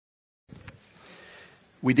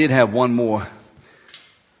We did have one more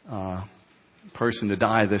person to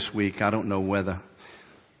die this week. I don't know whether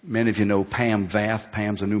many of you know Pam Vath.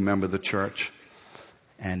 Pam's a new member of the church.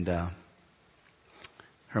 And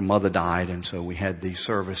her mother died, and so we had the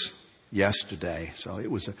service yesterday. So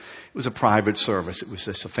it was a private service. It was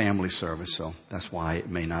just a family service, so that's why it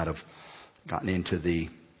may not have gotten into the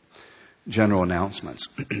general announcements.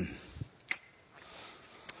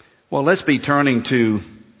 Well, let's be turning to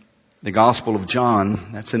the Gospel of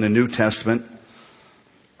John. That's in the New Testament.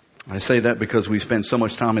 I say that because we spent so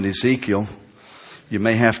much time in Ezekiel. You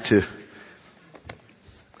may have to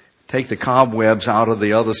take the cobwebs out of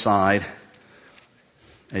the other side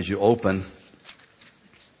as you open.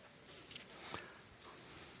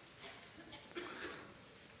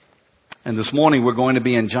 And this morning we're going to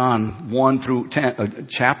be in John 1 through 10,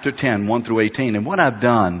 chapter 10, 1 through 18. And what I've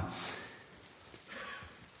done,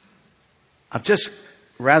 I've just,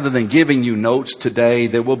 rather than giving you notes today,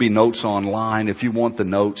 there will be notes online. If you want the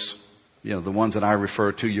notes, the ones that I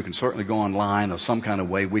refer to, you can certainly go online or some kind of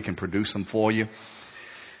way we can produce them for you.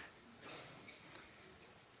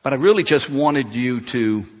 But I really just wanted you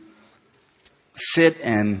to sit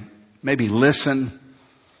and maybe listen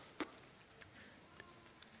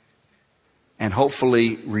and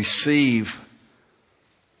hopefully receive,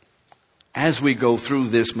 as we go through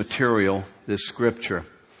this material, this scripture,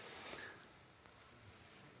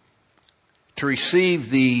 to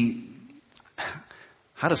receive the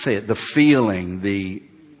feeling,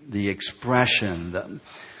 the expression.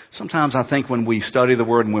 Sometimes I think when we study the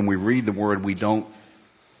Word and when we read the Word, we don't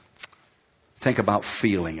think about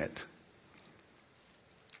feeling it.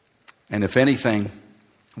 And if anything,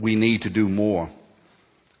 we need to do more,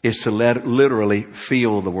 is to literally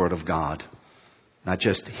feel the Word of God. Not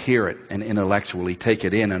just hear it and intellectually take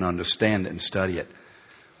it in and understand it and study it.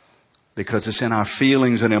 Because it's in our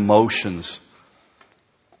feelings and emotions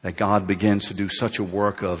that God begins to do such a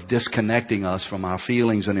work of disconnecting us from our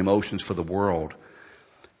feelings and emotions for the world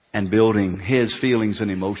and building His feelings and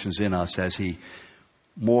emotions in us as He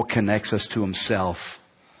more connects us to Himself,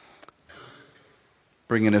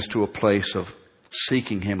 bringing us to a place of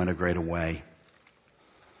seeking Him in a greater way.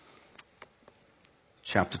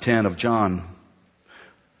 Chapter 10 of John,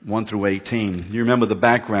 1 through 18. You remember the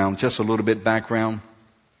background, just a little bit background.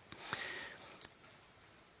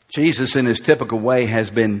 Jesus, in His typical way,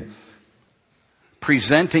 has been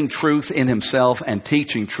presenting truth in Himself and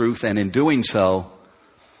teaching truth, and in doing so,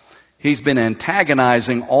 He's been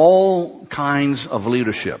antagonizing all kinds of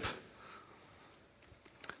leadership.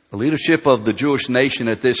 The leadership of the Jewish nation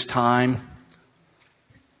at this time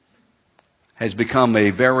has become a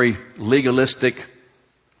very legalistic.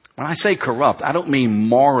 When I say corrupt, I don't mean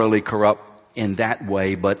morally corrupt in that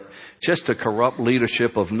way, but just a corrupt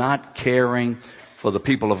leadership of not caring for the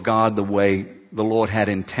people of God the way the Lord had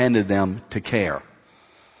intended them to care.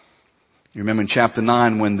 You remember in chapter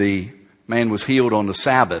 9 when the man was healed on the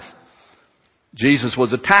Sabbath, Jesus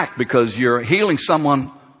was attacked because you're healing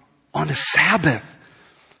someone on the Sabbath.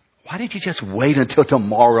 Why did you just wait until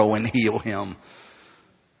tomorrow and heal him?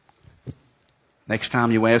 Next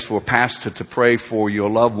time you ask for a pastor to pray for your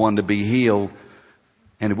loved one to be healed,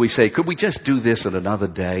 and we say, could we just do this at another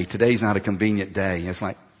day? Today's not a convenient day. And it's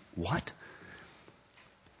like, what?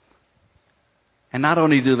 And not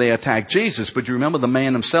only do they attack Jesus, but you remember the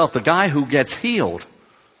man himself, the guy who gets healed,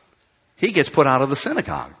 he gets put out of the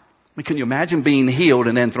synagogue. I mean, can you imagine being healed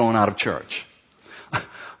and then thrown out of church?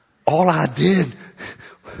 All I did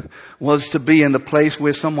was to be in the place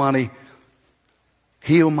where somebody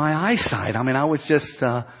healed my eyesight. I mean, I was just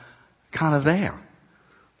kind of there.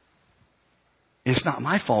 It's not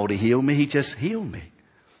my fault He healed me. He just healed me.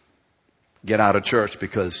 Get out of church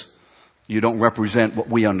because you don't represent what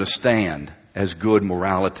we understand as good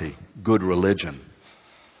morality, good religion.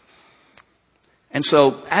 And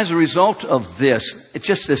so, as a result of this, it's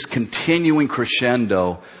just this continuing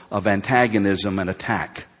crescendo of antagonism and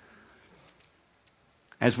attack.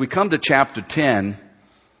 As we come to chapter 10,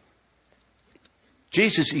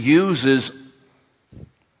 Jesus uses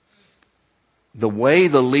the way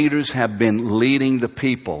the leaders have been leading the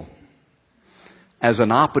people as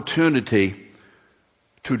an opportunity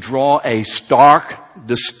to draw a stark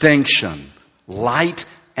distinction, light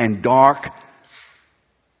and dark,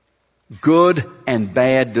 good and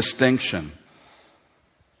bad distinction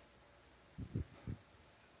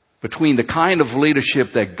between the kind of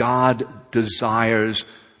leadership that God desires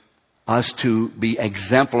us to be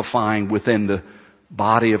exemplifying within the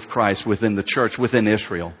body of Christ, within the church, within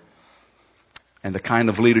Israel, and the kind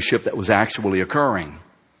of leadership that was actually occurring.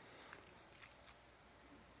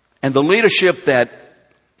 And the leadership that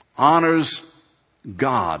honors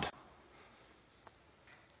God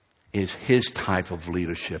is His type of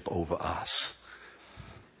leadership over us.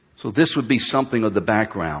 So this would be something of the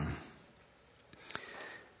background.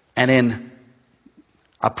 And in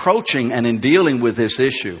approaching and in dealing with this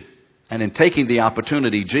issue, and in taking the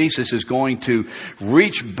opportunity, Jesus is going to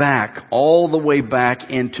reach back, all the way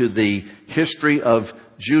back into the history of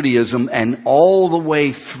Judaism and all the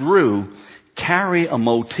way through, carry a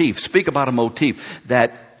motif, speak about a motif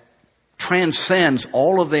that transcends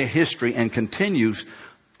all of their history and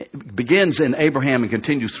begins in Abraham and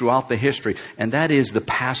continues throughout the history. And that is the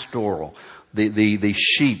pastoral, the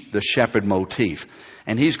sheep, the shepherd motif.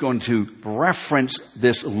 And he's going to reference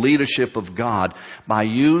this leadership of God by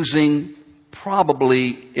using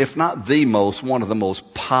probably, if not the most, one of the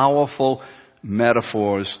most powerful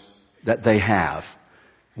metaphors that they have.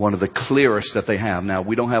 One of the clearest that they have. Now,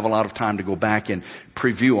 we don't have a lot of time to go back and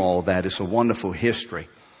preview all that. It's a wonderful history.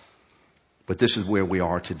 But this is where we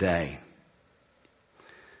are today.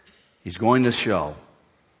 He's going to show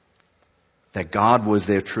that God was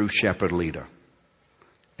their true shepherd leader.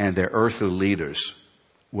 And their earthly leaders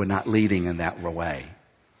were not leading in that way.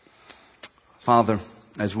 Father,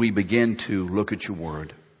 as we begin to look at your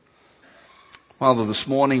word, Father, this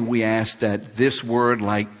morning we ask that this word,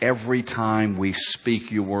 like every time we speak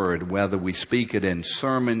your word, whether we speak it in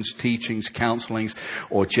sermons, teachings, counselings,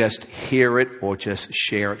 or just hear it or just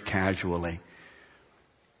share it casually,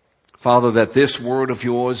 Father, that this word of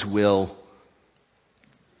yours will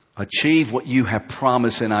achieve what you have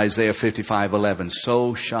promised in Isaiah 55:11.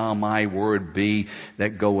 So shall my word be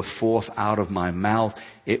that goeth forth out of my mouth.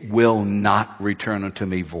 It will not return unto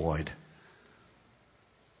me void.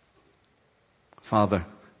 Father,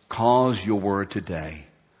 cause your word today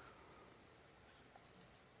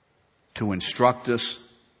to instruct us,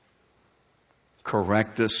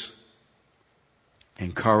 correct us,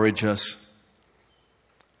 encourage us,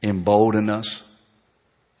 embolden us,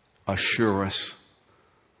 assure us.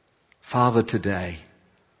 Father, today,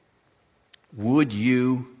 would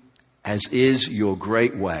you, as is your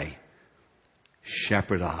great way,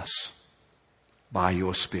 shepherd us by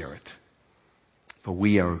your Spirit? For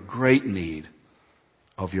we are in great need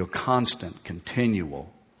of your constant,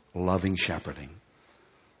 continual, loving shepherding.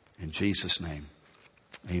 In Jesus' name,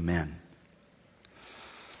 amen.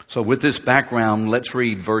 So with this background, let's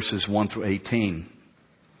read verses 1 through 18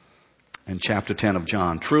 in chapter 10 of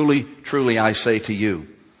John. Truly, truly, I say to you,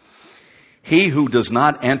 he who does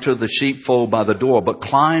not enter the sheepfold by the door, but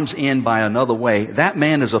climbs in by another way, that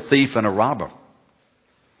man is a thief and a robber.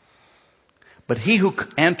 But he who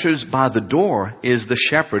enters by the door is the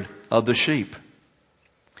shepherd of the sheep.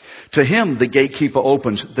 To him the gatekeeper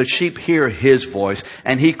opens, the sheep hear his voice,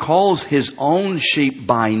 and he calls his own sheep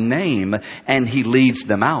by name, and he leads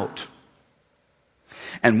them out.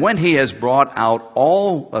 And when he has brought out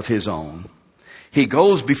all of his own, he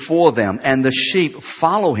goes before them, and the sheep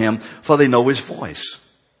follow him, for they know his voice.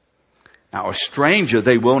 Now a stranger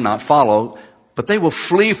they will not follow, but they will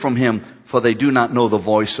flee from him, for they do not know the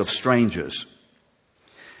voice of strangers.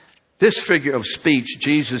 This figure of speech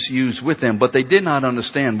Jesus used with them, but they did not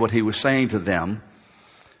understand what he was saying to them.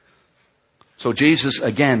 So Jesus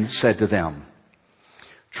again said to them,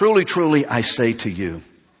 truly, truly, I say to you,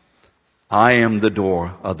 I am the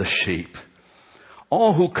door of the sheep.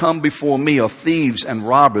 All who come before me are thieves and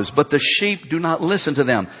robbers, but the sheep do not listen to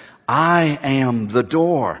them. I am the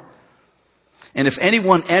door. And if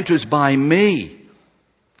anyone enters by me,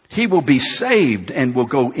 he will be saved and will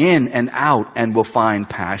go in and out and will find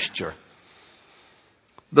pasture.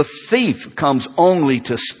 The thief comes only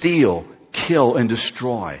to steal, kill, and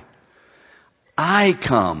destroy. I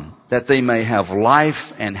come that they may have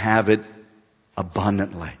life and have it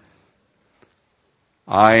abundantly.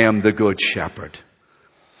 I am the good shepherd.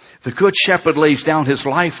 The good shepherd lays down his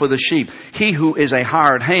life for the sheep. He who is a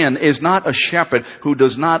hired hand is not a shepherd who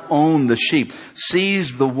does not own the sheep,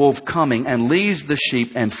 sees the wolf coming and leaves the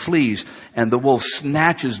sheep and flees, and the wolf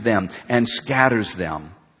snatches them and scatters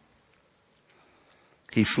them.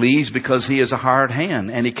 He flees because he is a hired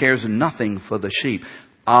hand and he cares nothing for the sheep.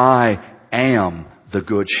 I am the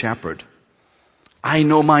good shepherd. I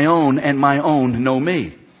know my own and my own know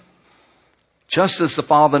me. Just as the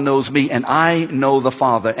Father knows me and I know the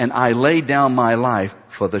Father, and I lay down my life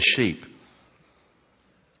for the sheep.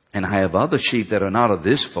 And I have other sheep that are not of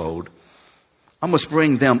this fold. I must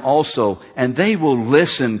bring them also, and they will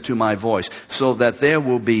listen to my voice, so that there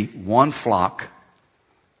will be one flock,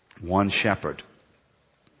 one shepherd.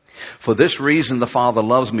 For this reason the Father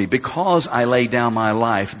loves me, because I lay down my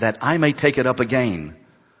life, that I may take it up again.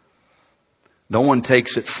 No one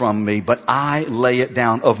takes it from me, but I lay it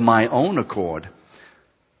down of my own accord.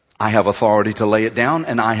 I have authority to lay it down,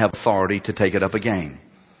 and I have authority to take it up again.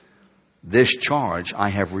 This charge I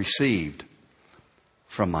have received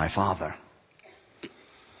from my Father.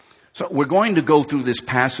 So we're going to go through this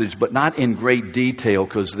passage, but not in great detail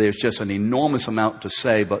because there's just an enormous amount to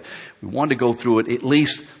say, but we want to go through it at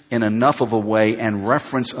least in enough of a way and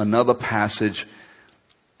reference another passage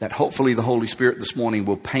that hopefully the Holy Spirit this morning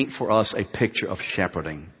will paint for us a picture of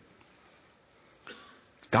shepherding.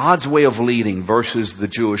 God's way of leading versus the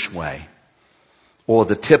Jewish way, or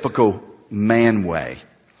the typical man way.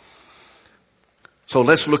 So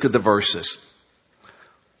let's look at the verses.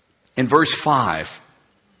 In verse 5,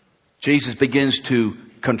 Jesus begins to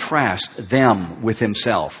contrast them with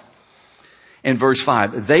himself. In verse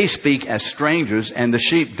 5, they speak as strangers and the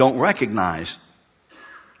sheep don't recognize.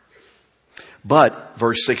 But,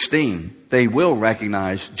 verse 16, they will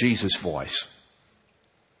recognize Jesus' voice.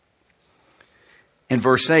 In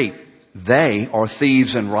verse 8, they are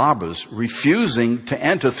thieves and robbers, refusing to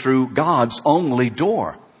enter through God's only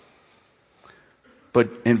door. But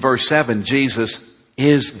in verse 7, Jesus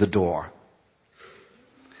is the door.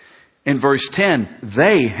 In verse 10,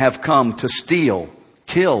 they have come to steal,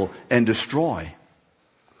 kill, and destroy.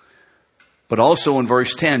 But also in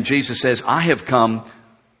verse 10, Jesus says, I have come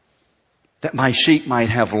that my sheep might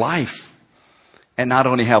have life. And not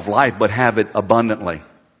only have life, but have it abundantly.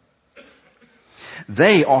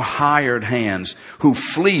 They are hired hands who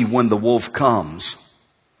flee when the wolf comes.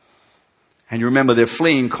 And you remember their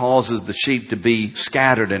fleeing causes the sheep to be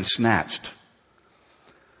scattered and snatched.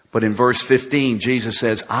 But in verse 15, Jesus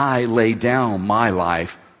says, I lay down my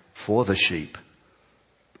life for the sheep.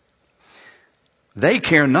 They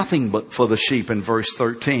care nothing but for the sheep in verse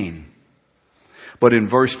 13. But in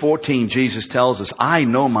verse 14, Jesus tells us, I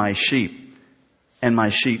know my sheep and my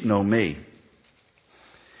sheep know me.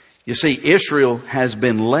 You see, Israel has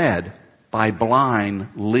been led by blind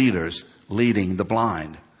leaders leading the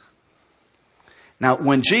blind. Now,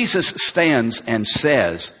 when Jesus stands and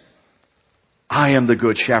says, I am the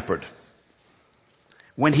good shepherd,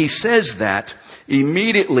 when he says that,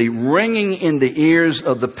 immediately ringing in the ears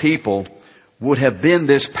of the people would have been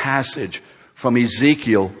this passage from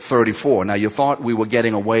Ezekiel 34. Now, you thought we were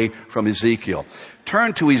getting away from Ezekiel.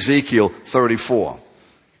 Turn to Ezekiel 34.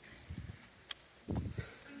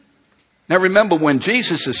 Now, remember, when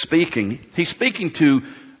Jesus is speaking, he's speaking to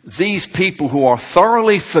these people who are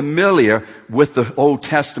thoroughly familiar with the Old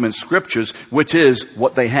Testament scriptures, which is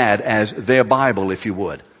what they had as their Bible, if you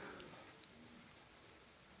would.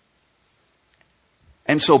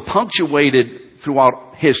 And so punctuated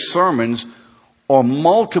throughout his sermons are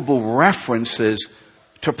multiple references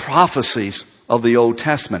to prophecies of the Old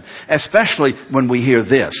Testament, especially when we hear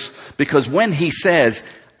this. Because when he says,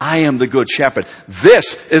 I am the good shepherd,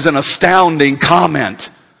 this is an astounding comment.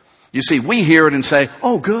 You see, we hear it and say,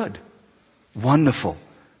 oh, good, wonderful,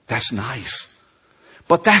 that's nice.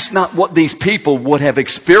 But that's not what these people would have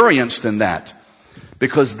experienced in that,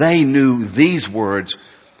 because they knew these words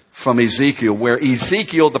from Ezekiel, where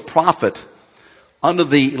Ezekiel the prophet, under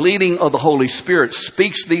the leading of the Holy Spirit,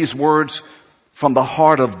 speaks these words from the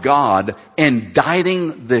heart of God,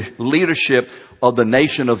 indicting the leadership of the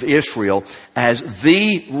nation of Israel as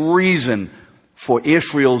the reason for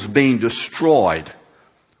Israel's being destroyed.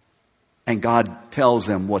 And God tells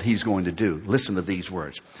them what he's going to do. Listen to these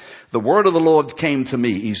words. The word of the Lord came to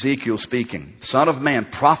me, Ezekiel speaking. Son of man,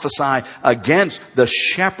 prophesy against the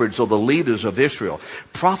shepherds or the leaders of Israel.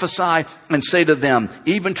 Prophesy and say to them,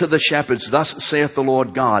 even to the shepherds, thus saith the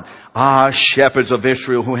Lord God, shepherds of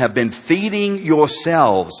Israel who have been feeding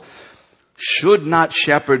yourselves, should not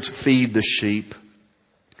shepherds feed the sheep?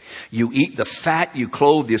 You eat the fat, you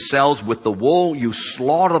clothe yourselves with the wool, you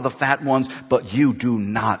slaughter the fat ones, but you do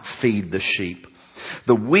not feed the sheep.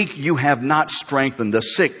 The weak you have not strengthened, the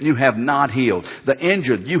sick you have not healed, the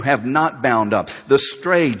injured you have not bound up, the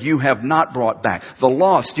strayed you have not brought back, the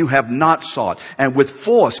lost you have not sought, and with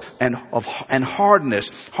force and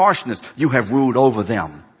harshness you have ruled over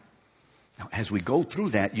them. Now, as we go through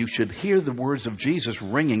that, you should hear the words of Jesus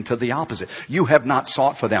ringing to the opposite. You have not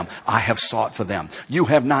sought for them. I have sought for them. You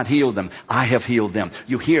have not healed them. I have healed them.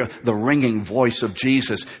 You hear the ringing voice of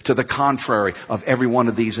Jesus to the contrary of every one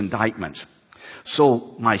of these indictments.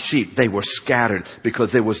 So my sheep, they were scattered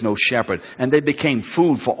because there was no shepherd, and they became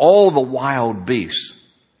food for all the wild beasts.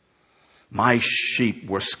 My sheep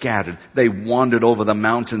were scattered. They wandered over the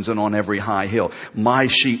mountains and on every high hill. My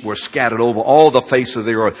sheep were scattered over all the face of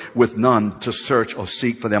the earth with none to search or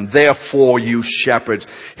seek for them. Therefore, you shepherds,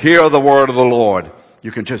 hear the word of the Lord.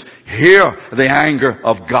 You can just hear the anger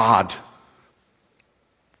of God.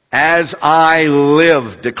 As I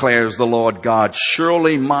live, declares the Lord God,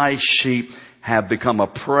 surely my sheep have become a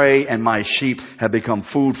prey, and my sheep have become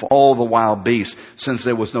food for all the wild beasts, since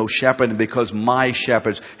there was no shepherd, and because my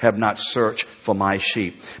shepherds have not searched for my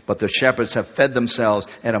sheep. But the shepherds have fed themselves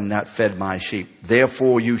and have not fed my sheep.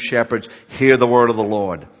 Therefore, you shepherds, hear the word of the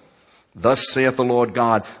Lord. Thus saith the Lord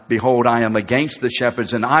God, behold, I am against the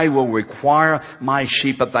shepherds, and I will require my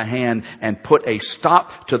sheep at the hand and put a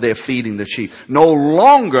stop to their feeding the sheep. No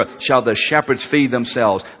longer shall the shepherds feed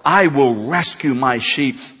themselves. I will rescue my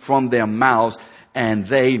sheep from their mouths, and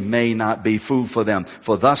they may not be food for them.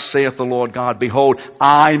 For thus saith the Lord God, behold,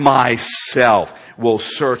 I myself will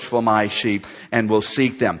search for my sheep and will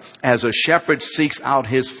seek them. As a shepherd seeks out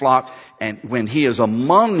his flock, and when he is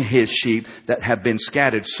among his sheep that have been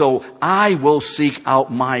scattered, so I will seek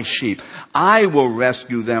out my sheep. I will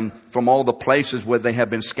rescue them from all the places where they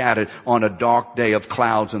have been scattered on a dark day of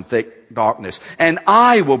clouds and thick darkness. And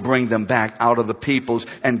I will bring them back out of the peoples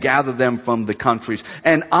and gather them from the countries.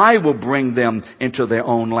 And I will bring them into their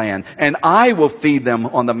own land. And I will feed them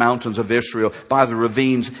on the mountains of Israel, by the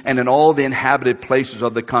ravines, and in all the inhabited places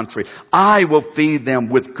of the country. I will feed them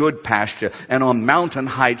with good pasture, and on mountain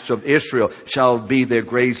heights of Israel shall be their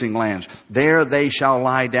grazing lands. There they shall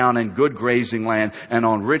lie down in good grazing land, and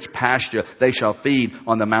on rich pasture they shall feed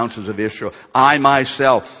on the mountains of Israel. I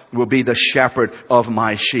myself will be the shepherd of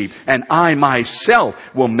my sheep, and I myself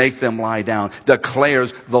will make them lie down,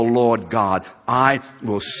 declares the Lord God. I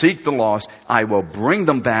will seek the lost, I will bring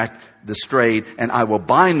them back, the strayed, and I will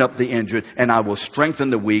bind up the injured, and I will strengthen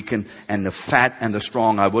the weak, and the fat and the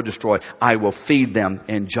strong I will destroy. I will feed them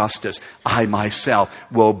in justice. I myself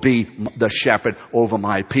will be the shepherd over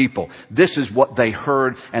my people. This is what they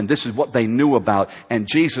heard, and this is what they knew about. And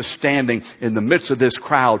Jesus, standing in the midst of this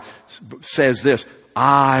crowd, says this,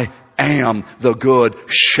 I am the good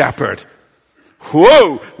shepherd.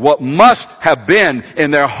 Whoa! What must have been in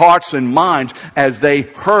their hearts and minds as they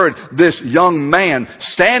heard this young man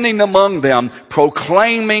standing among them,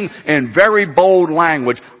 proclaiming in very bold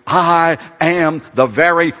language, I am the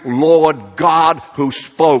very Lord God who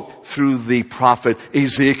spoke through the prophet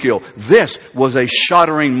Ezekiel. This was a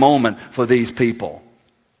shuddering moment for these people.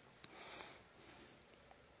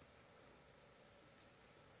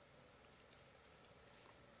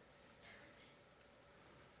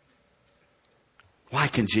 Why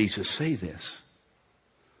can Jesus say this?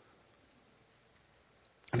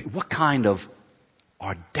 I mean, what kind of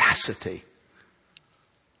audacity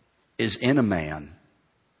is in a man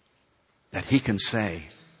that he can say,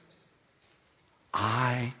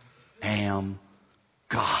 I am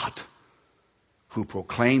God who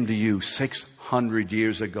proclaimed to you 600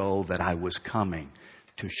 years ago that I was coming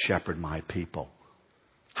to shepherd my people?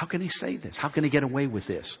 How can he say this? How can he get away with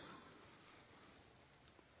this?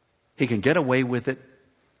 He can get away with it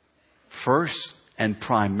first and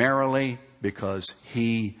primarily because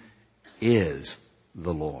he is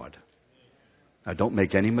the Lord. Now, don't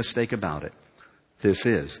make any mistake about it. This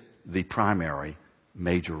is the primary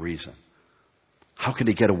major reason. How can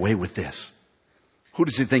he get away with this? Who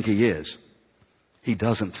does he think he is? He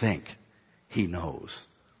doesn't think. He knows.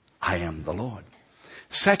 I am the Lord.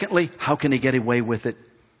 Secondly, how can he get away with it?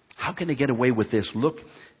 How can he get away with this? Look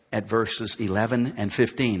at verses 11 and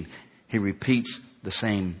 15. He repeats the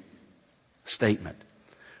same statement.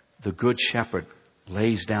 The good shepherd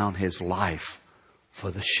lays down his life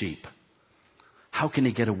for the sheep. How can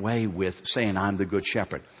he get away with saying, I'm the good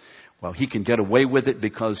shepherd? Well, he can get away with it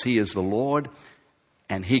because he is the Lord,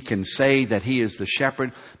 and he can say that he is the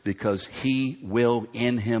shepherd because he will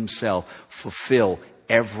in himself fulfill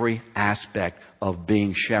every aspect of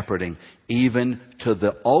being shepherding, even to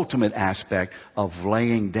the ultimate aspect of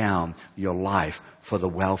laying down your life for the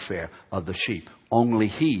welfare of the sheep. Only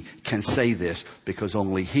he can say this because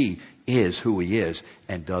only he is who he is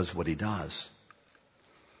and does what he does.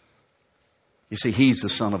 You see, he's the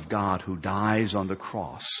Son of God who dies on the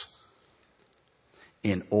cross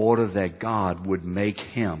in order that God would make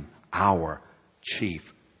him our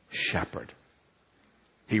chief shepherd.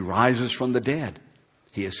 He rises from the dead.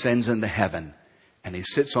 He ascends into heaven, and he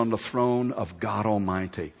sits on the throne of God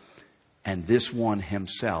Almighty. And this one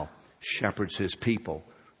himself shepherds his people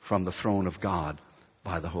from the throne of God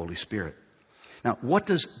by the Holy Spirit. Now, what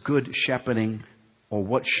does good shepherding, or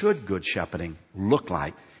what should good shepherding look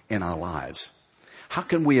like in our lives? How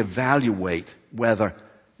can we evaluate whether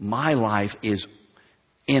my life is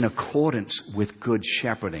in accordance with good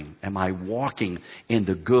shepherding? Am I walking in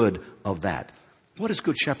the good of that? What does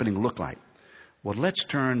good shepherding look like? Well, let's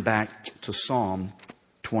turn back to Psalm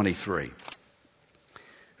 23.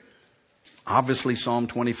 Obviously, Psalm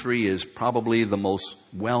 23 is probably the most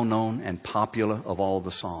well-known and popular of all the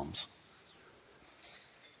Psalms.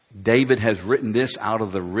 David has written this out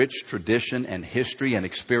of the rich tradition and history and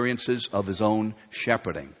experiences of his own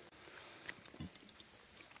shepherding.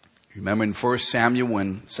 Remember in 1 Samuel,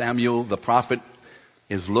 when Samuel the prophet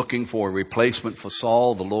is looking for a replacement for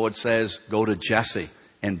Saul, the Lord says, go to Jesse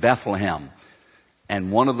in Bethlehem.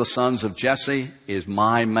 And one of the sons of Jesse is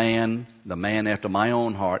my man, the man after my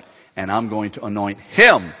own heart, and I'm going to anoint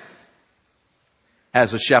him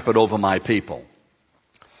as a shepherd over my people.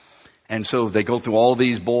 And so they go through all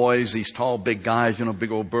these boys, these tall, big guys,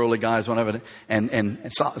 big old burly guys, whatever.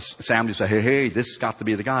 And Samuel said, hey, this has got to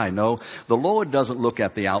be the guy. No, the Lord doesn't look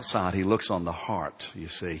at the outside. He looks on the heart, you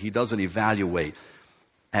see. He doesn't evaluate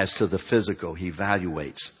as to the physical. He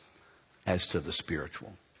evaluates as to the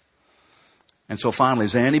spiritual. And so finally,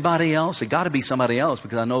 is there anybody else? It got to be somebody else,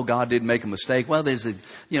 because I know God didn't make a mistake. Well, there's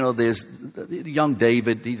young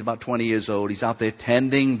David. He's about 20 years old. He's out there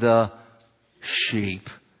tending the sheep.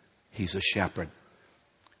 He's a shepherd.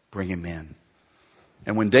 Bring him in.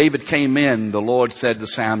 And when David came in, the Lord said to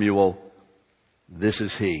Samuel, this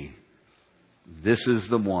is he. This is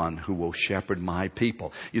the one who will shepherd my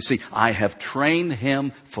people. You see, I have trained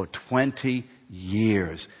him for 20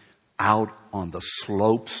 years out on the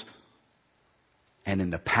slopes and in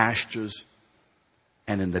the pastures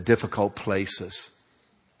and in the difficult places.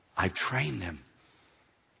 I've trained him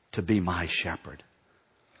to be my shepherd.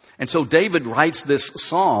 And so David writes this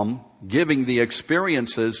psalm giving the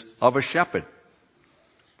experiences of a shepherd.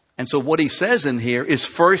 And so what he says in here is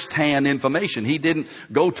first-hand information. He didn't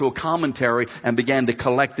go to a commentary and began to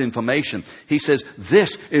collect information. He says,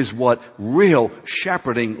 this is what real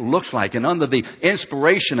shepherding looks like. And under the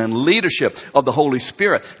inspiration and leadership of the Holy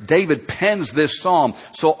Spirit, David pens this psalm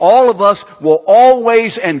so all of us will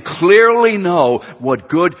always and clearly know what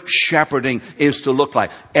good shepherding is to look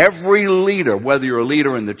like. Every leader, whether you're a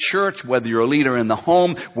leader in the church, whether you're a leader in the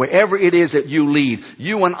home, wherever it is that you lead,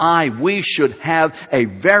 you and I, we should have a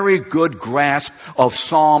very good grasp of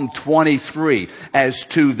Psalm 23 as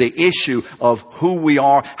to the issue of who we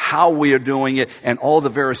are, how we are doing it, and all the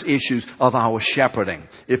various issues of our shepherding.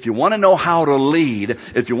 If you want to know how to lead,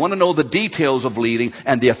 if you want to know the details of leading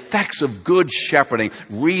and the effects of good shepherding,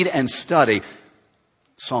 read and study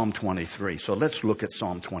Psalm 23. So let's look at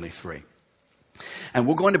Psalm 23. And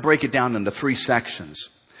we're going to break it down into 3 sections.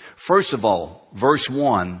 First of all, verse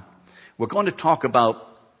 1, we're going to talk about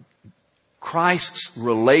Christ's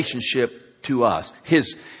relationship to us,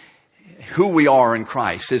 who we are in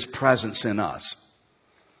Christ, His presence in us,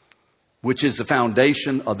 which is the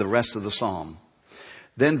foundation of the rest of the psalm.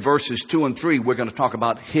 Then verses 2 and 3, we're going to talk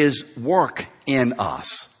about His work in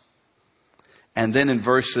us. And then in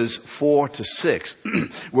verses 4 to 6,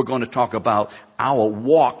 we're going to talk about our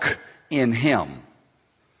walk in Him.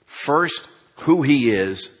 First, who He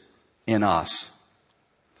is in us.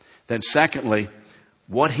 Then secondly,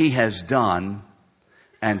 what He has done,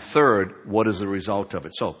 and third, what is the result of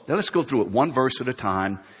it. So let's go through it one verse at a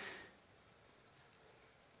time.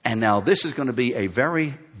 And now this is going to be a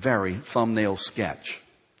very, very thumbnail sketch.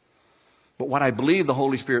 But what I believe the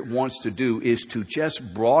Holy Spirit wants to do is to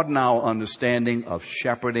just broaden our understanding of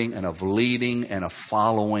shepherding and of leading and of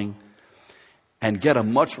following, and get a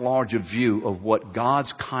much larger view of what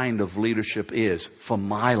God's kind of leadership is for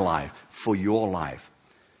my life, for your life.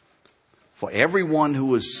 For everyone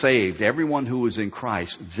who is saved, everyone who is in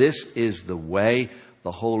Christ, this is the way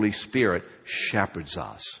the Holy Spirit shepherds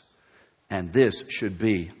us. And this should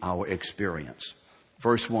be our experience.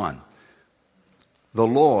 Verse 1. The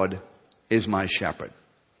Lord is my shepherd.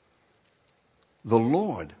 The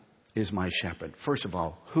Lord is my shepherd. First of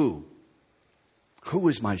all, who? Who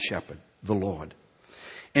is my shepherd? The Lord.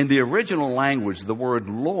 In the original language, the word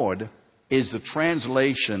Lord is the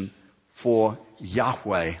translation for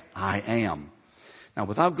Yahweh, I am. Now,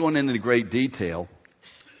 without going into great detail,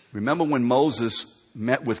 remember when Moses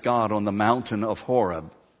met with God on the mountain of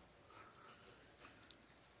Horeb,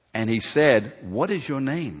 and he said, what is your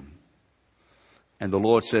name? And the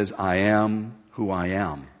Lord says, I am who I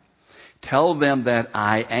am. Tell them that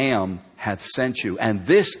I am hath sent you, and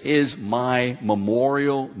this is my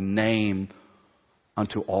memorial name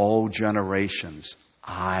unto all generations.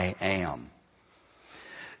 I am.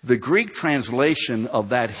 The Greek translation of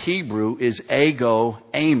that Hebrew is ego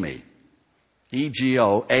eimi. E-G-O-A-I-M-E.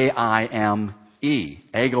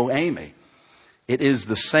 Ego eimi. It is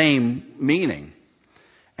the same meaning.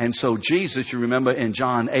 And so Jesus, you remember in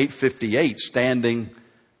John 8:58, standing,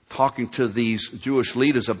 talking to these Jewish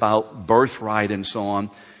leaders about birthright and so on,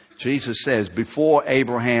 Jesus says, before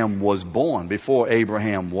Abraham was born, before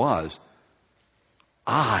Abraham was,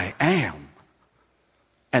 I am.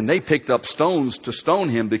 And they picked up stones to stone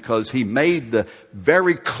him because he made the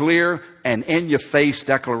very clear and in-your-face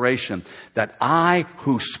declaration that I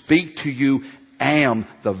who speak to you am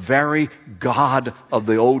the very God of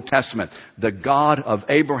the Old Testament, the God of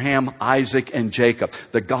Abraham, Isaac, and Jacob,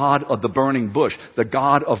 the God of the burning bush, the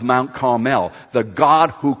God of Mount Carmel, the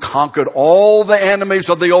God who conquered all the enemies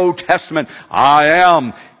of the Old Testament. I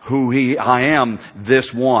am I am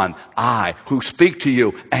this one. I who speak to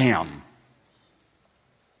you am.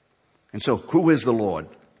 And so, who is the Lord?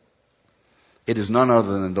 It is none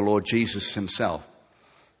other than the Lord Jesus himself.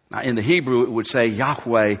 Now, in the Hebrew, it would say,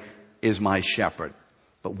 Yahweh is my shepherd.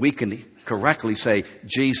 But we can correctly say,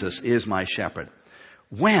 Jesus is my shepherd.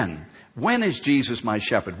 When? When is Jesus my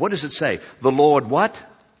shepherd? What does it say? The Lord what?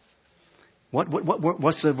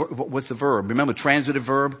 What's the verb? Remember, transitive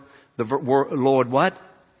verb? The Lord what?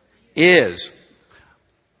 Is.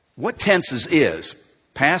 What tense is?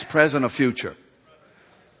 Past, present, or future?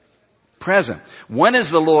 Present. When is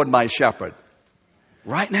the Lord my shepherd?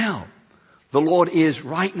 Right now. The Lord is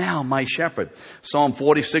right now my shepherd. Psalm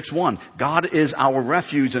 46:1. God is our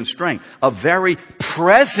refuge and strength, a very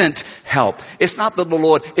present help. It's not that the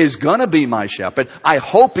Lord is gonna be my shepherd. I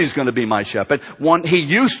hope he's gonna be my shepherd. He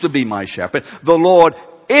used to be my shepherd. The Lord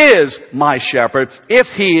is my shepherd.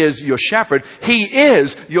 If he is your shepherd, he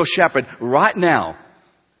is your shepherd right now.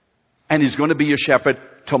 And he's gonna be your shepherd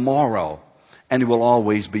tomorrow. And he will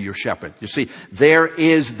always be your shepherd. You see, there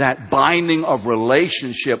is that binding of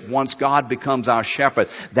relationship once God becomes our shepherd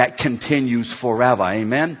that continues forever.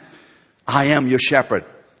 Amen? I am your shepherd.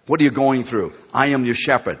 What are you going through? I am your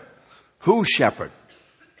shepherd. Whose shepherd?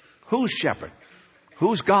 Whose shepherd?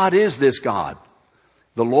 Whose God is this God?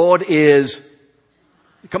 The Lord is...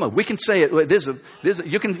 Come on, we can say it.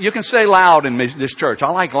 You can say loud in this church.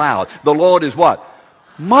 I like loud. The Lord is what?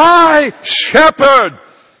 My shepherd!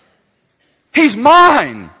 He's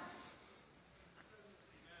mine.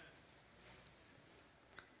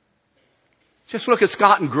 Just look at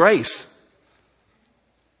Scott and Grace.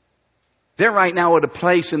 They're right now at a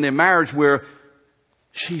place in their marriage where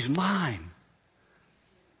she's mine.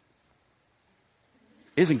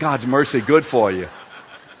 Isn't God's mercy good for you?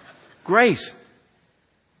 Grace,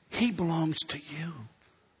 he belongs to you.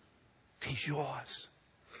 He's yours.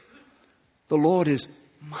 The Lord is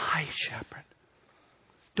my shepherd.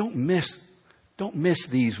 Don't miss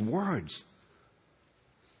these words,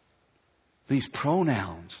 these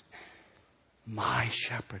pronouns. My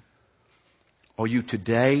shepherd. Are you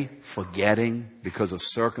today forgetting because of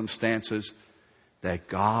circumstances that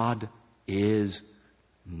God is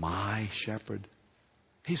my shepherd?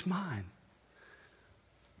 He's mine.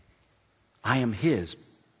 I am his.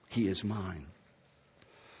 He is mine.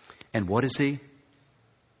 And what is he?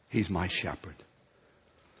 He's my shepherd.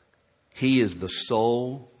 He is the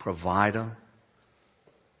sole provider,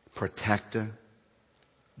 protector,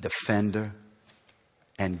 defender,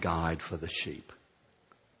 and guide for the sheep.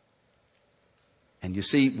 And you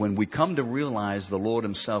see, when we come to realize the Lord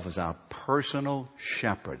himself is our personal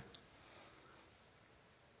shepherd,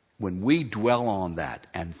 when we dwell on that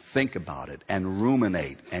and think about it and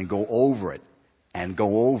ruminate and go over it and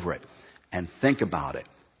go over it and think about it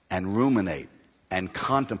and ruminate and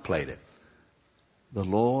contemplate it, the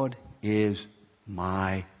Lord is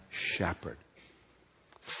my shepherd.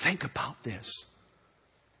 Think about this.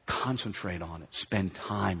 Concentrate on it. Spend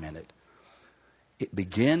time in it. It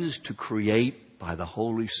begins to create by the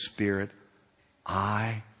Holy Spirit,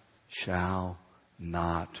 I shall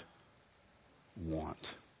not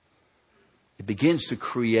want. It begins to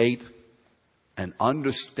create an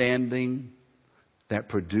understanding that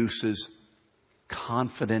produces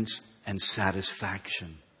confidence and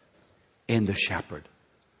satisfaction in the shepherd.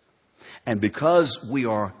 And because we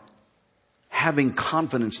are having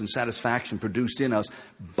confidence and satisfaction produced in us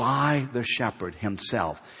by the shepherd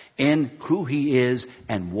himself, in who he is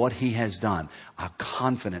and what he has done, our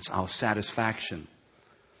confidence, our satisfaction,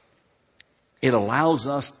 it allows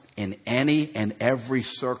us in any and every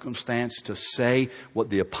circumstance to say what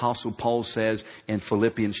the Apostle Paul says in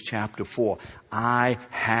Philippians chapter 4. I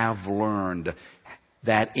have learned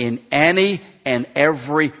that in any and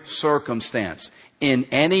every circumstance,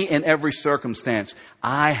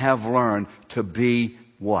 I have learned to be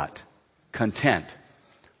what? Content.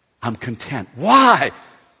 I'm content. Why?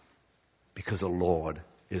 Because the Lord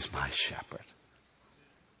is my shepherd.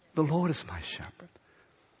 The Lord is my shepherd.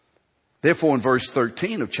 Therefore, in verse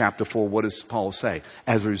 13 of chapter 4, what does Paul say?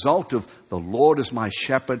 As a result of the Lord is my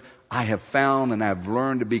shepherd, I have found and I have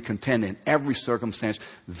learned to be content in every circumstance.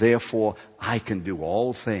 Therefore, I can do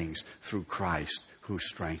all things through Christ who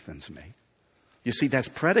strengthens me. You see, that's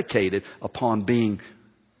predicated upon being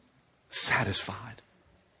satisfied.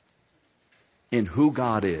 in who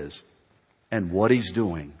God is and what He's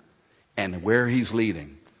doing and where He's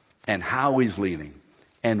leading and how He's leading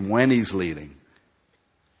and when He's leading.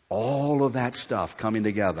 All of that stuff coming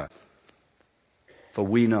together. For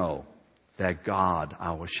we know that God,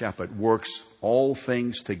 our shepherd, works all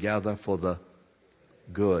things together for the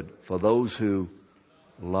good, for those who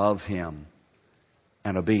love Him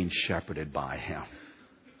and are being shepherded by Him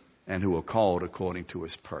and who are called according to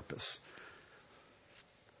His purpose.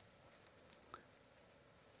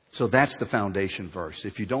 So that's the foundation verse.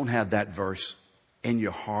 If you don't have that verse in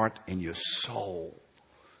your heart, in your soul,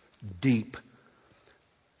 deep,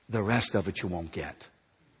 the rest of it you won't get.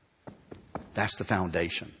 That's the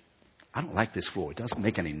foundation. I don't like this floor. It doesn't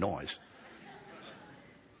make any noise.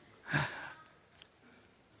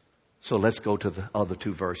 So let's go to the other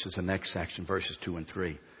two verses, the next section, verses 2 and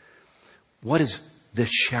 3. What has this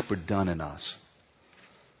shepherd done in us?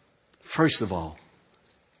 First of all,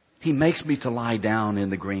 He makes me to lie down in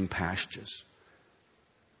the green pastures.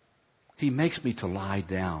 He makes me to lie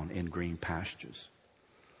down in green pastures.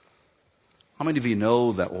 How many of you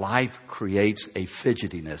know that life creates a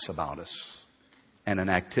fidgetiness about us and an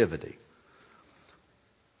activity?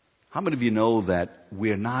 How many of you know that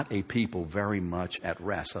we're not a people very much at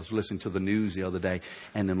rest? I was listening to the news the other day,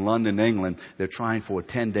 and in London, England, they're trying for a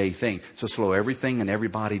 10-day thing to slow everything and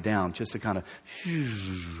everybody down, just to kind of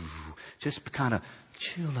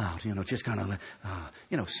chill out, just kind of,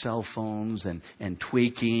 cell phones and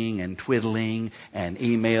tweaking and twiddling and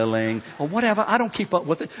emailing or whatever. I don't keep up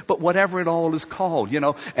with it, but whatever it all is called,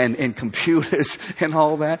 and computers and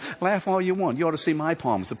all that. Laugh all you want. You ought to see my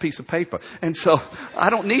palm. It's a piece of paper. And so I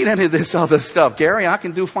don't need any of this other stuff, Gary. I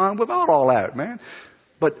can do fine without all that, man.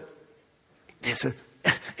 But that's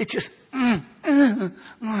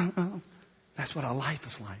what our life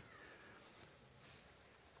is like.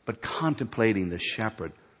 But contemplating the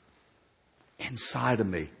shepherd inside of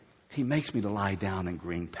me, He makes me to lie down in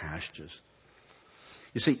green pastures.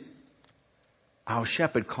 You see, our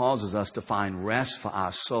shepherd causes us to find rest for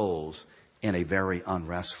our souls in a very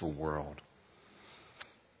unrestful world.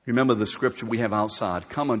 Remember the scripture we have outside.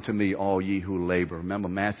 Come unto me, all ye who labor. Remember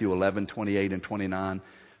Matthew 11:28 and 29.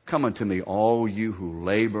 Come unto me, all you who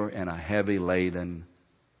labor and are heavy laden.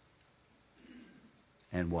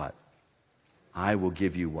 And what? I will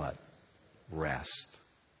give you what? Rest.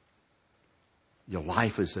 Your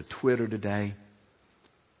life is a Twitter today.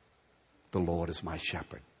 The Lord is my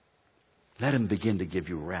shepherd. Let Him begin to give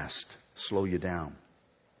you rest. Slow you down.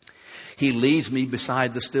 He leads me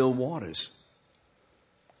beside the still waters.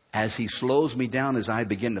 As He slows me down, as I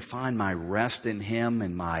begin to find my rest in Him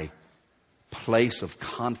and my place of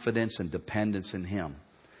confidence and dependence in Him,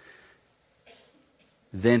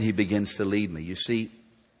 then He begins to lead me. You see,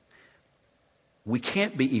 we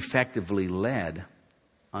can't be effectively led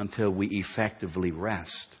until we effectively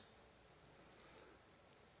rest.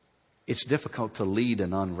 It's difficult to lead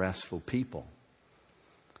an unrestful people.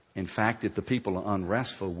 In fact, if the people are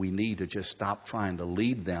unrestful, we need to just stop trying to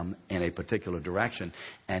lead them in a particular direction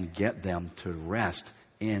and get them to rest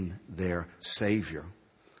in their Savior.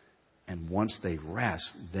 And once they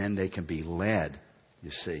rest, then they can be led, you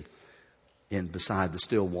see, in beside the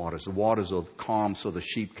still waters. The waters are calm so the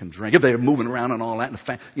sheep can drink. If they're moving around and all that,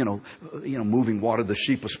 and moving water, the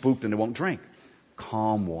sheep are spooked and they won't drink.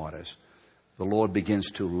 Calm waters. The Lord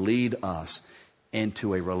begins to lead us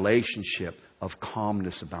into a relationship of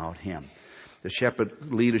calmness about Him. The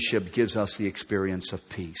shepherd leadership gives us the experience of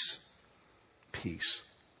peace. Peace.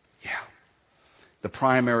 Yeah. The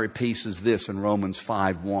primary peace is this in Romans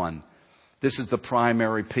 5:1. This is the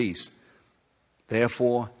primary peace.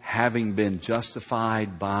 Therefore, having been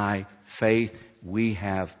justified by faith, we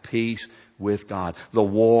have peace with God. The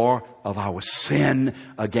war of our sin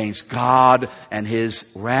against God and His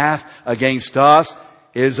wrath against us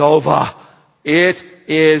is over. It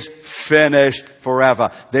is finished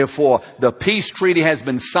forever. Therefore, the peace treaty has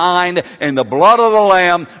been signed in the blood of the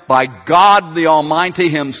Lamb by God the Almighty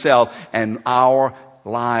Himself, and our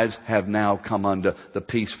lives have now come under the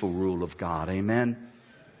peaceful rule of God. Amen.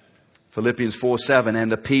 Philippians 4:7,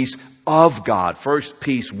 and the peace of God. First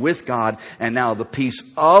peace with God, and now the peace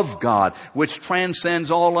of God, which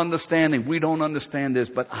transcends all understanding. We don't understand this,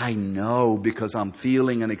 but I know because I'm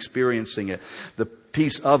feeling and experiencing it. The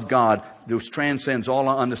peace of God, which transcends all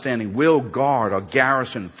our understanding, will guard or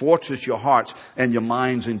garrison, fortress your hearts and your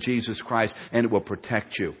minds in Jesus Christ, and it will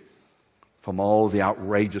protect you from all the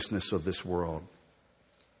outrageousness of this world.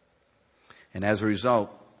 And as a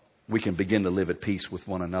result, we can begin to live at peace with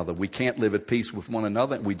one another. We can't live at peace with one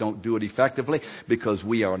another, and we don't do it effectively because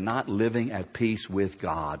we are not living at peace with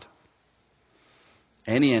God.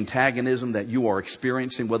 Any antagonism that you are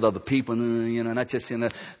experiencing with other people, not just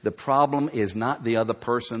the problem is not the other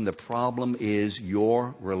person. The problem is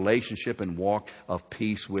your relationship and walk of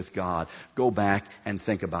peace with God. Go back and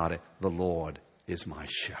think about it. The Lord is my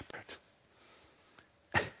shepherd.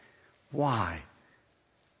 Why?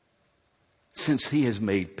 Since He has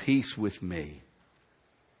made peace with me,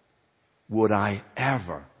 would I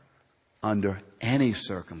ever, under any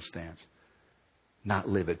circumstance, not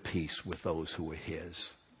live at peace with those who are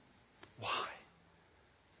His? Why?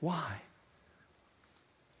 Why?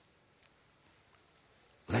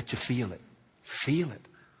 Let you feel it. Feel it.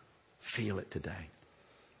 Feel it today.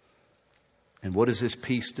 And what does this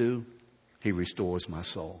peace do? He restores my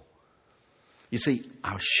soul. You see,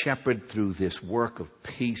 our shepherd through this work of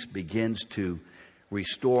peace begins to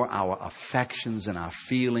restore our affections and our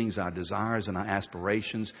feelings, our desires and our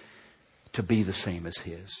aspirations to be the same as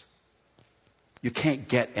His. You can't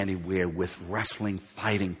get anywhere with wrestling,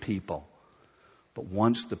 fighting people. But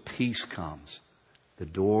once the peace comes, the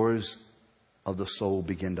doors of the soul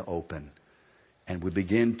begin to open. And we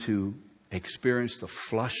begin to experience the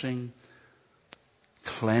flushing,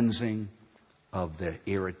 cleansing of the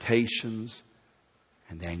irritations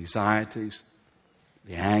and the anxieties,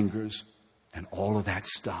 the angers, and all of that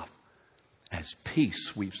stuff as peace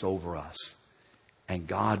sweeps over us. And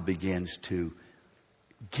God begins to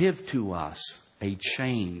give to us a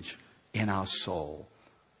change in our soul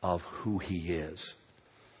of who He is.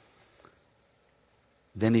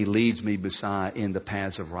 Then He leads me in the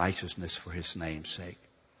paths of righteousness for His name's sake.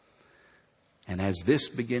 And as this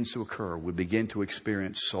begins to occur, we begin to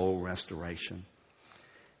experience soul restoration.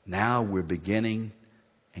 Now we're beginning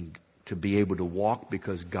to be able to walk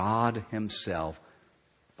because God Himself,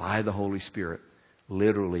 by the Holy Spirit,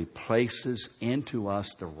 literally places into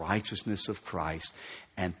us the righteousness of Christ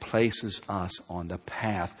and places us on the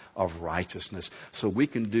path of righteousness. So we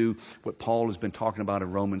can do what Paul has been talking about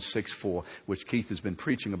in Romans 6:4, which Keith has been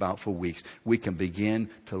preaching about for weeks. We can begin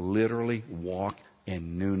to literally walk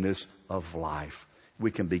in newness of life.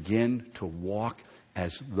 We can begin to walk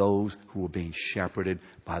as those who are being shepherded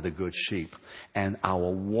by the good sheep. And our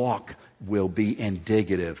walk will be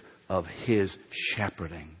indicative of His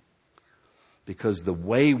shepherding. Because the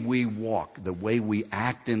way we walk, the way we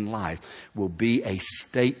act in life will be a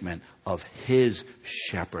statement of His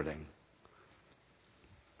shepherding.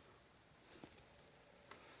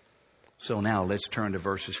 So now let's turn to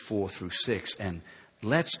verses 4 through 6 and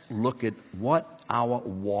let's look at what our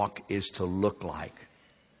walk is to look like.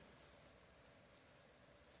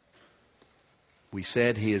 We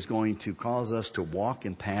said He is going to cause us to walk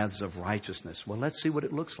in paths of righteousness. Well, let's see what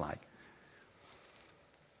it looks like.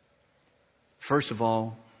 First of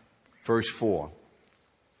all, verse 4.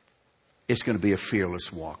 It's going to be a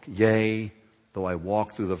fearless walk. Yea, though I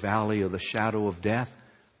walk through the valley of the shadow of death,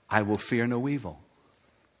 I will fear no evil.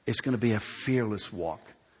 It's going to be a fearless walk.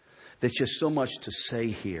 There's just so much to say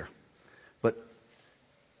here.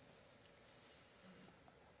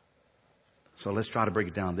 So let's try to break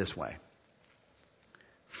it down this way.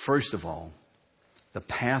 First of all, the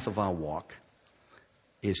path of our walk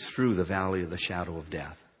is through the valley of the shadow of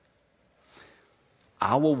death.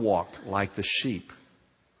 Our walk, like the sheep,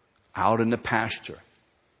 out in the pasture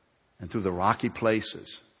and through the rocky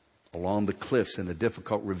places, along the cliffs and the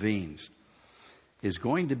difficult ravines, is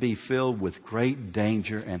going to be filled with great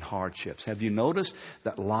danger and hardships. Have you noticed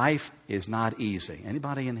that life is not easy?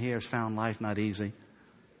 Anybody in here has found life not easy?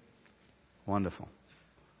 Wonderful.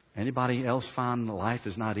 Anybody else found life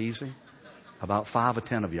is not easy? About 5 or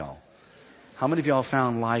 10 of y'all. How many of y'all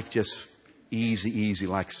found life just easy,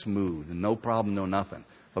 like smooth, and no problem, no nothing?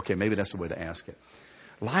 Okay, maybe that's the way to ask it.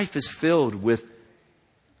 Life is filled with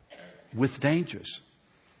dangers.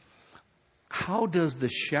 How does the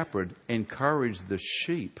shepherd encourage the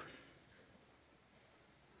sheep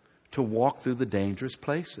to walk through the dangerous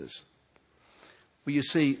places? Well, you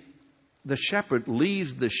see, the shepherd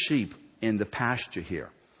leaves the sheep in the pasture here.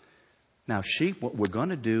 Now, sheep, what we're going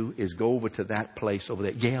to do is go over to that place over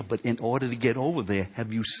there. Yeah, but in order to get over there,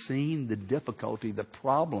 have you seen the difficulty, the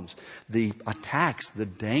problems, the attacks, the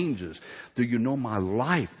dangers? Do you know my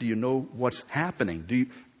life? Do you know what's happening?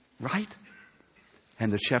 Right?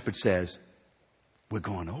 And the shepherd says, we're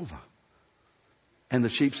going over. And the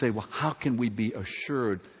sheep say, well, how can we be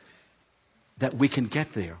assured that we can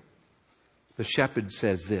get there? The shepherd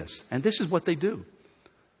says this, and this is what they do.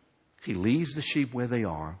 He leaves the sheep where they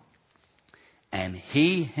are, and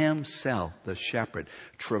He Himself, the shepherd,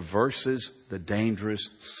 traverses the dangerous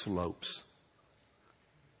slopes,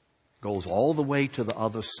 goes all the way to the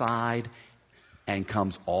other side, and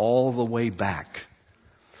comes all the way back.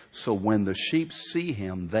 So when the sheep see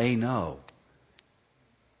Him, they know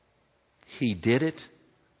He did it.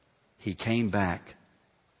 He came back.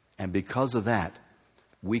 And because of that,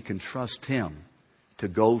 we can trust Him to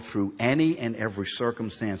go through any and every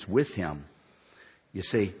circumstance with Him. You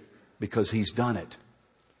see, because He's done it.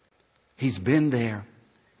 He's been there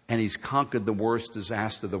and He's conquered the worst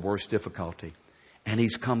disaster, the worst difficulty. And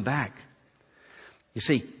He's come back. You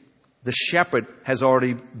see, the shepherd has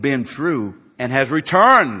already been through and has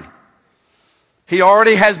returned. He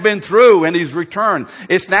already has been through and He's returned.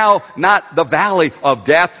 It's now not the valley of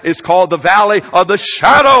death. It's called the valley of the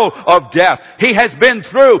shadow of death. He has been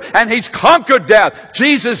through and He's conquered death.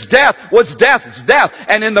 Jesus' death was death's death.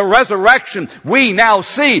 And in the resurrection, we now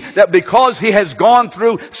see that because He has gone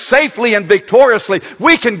through safely and victoriously,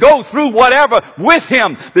 we can go through whatever with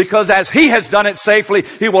Him. Because as He has done it safely,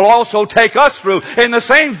 He will also take us through in the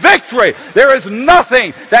same victory. There is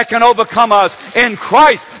nothing that can overcome us in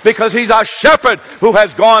Christ because He's our shepherd who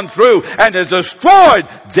has gone through and has destroyed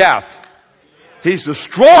death. He's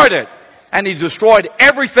destroyed it. And He's destroyed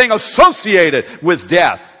everything associated with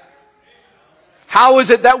death. How is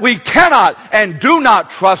it that we cannot and do not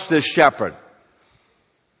trust this shepherd?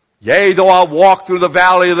 Yea, though I walk through the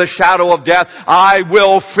valley of the shadow of death, I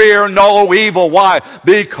will fear no evil. Why?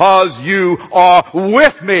 Because You are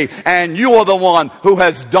with me and You are the one who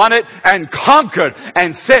has done it and conquered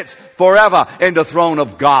and sits forever in the throne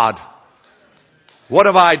of God. What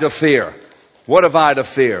have I to fear? What have I to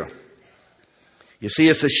fear? You see,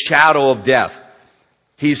 it's a shadow of death.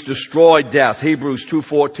 He's destroyed death. Hebrews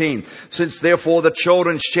 2:14. Since therefore the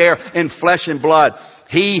children share in flesh and blood,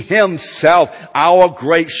 He Himself, our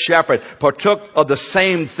great shepherd, partook of the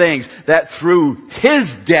same things, that through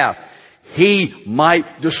His death He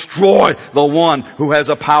might destroy the one who has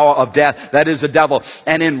a power of death, that is the devil.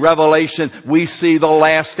 And in Revelation, we see the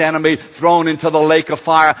last enemy thrown into the lake of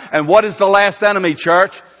fire. And what is the last enemy,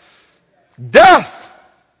 church? Death!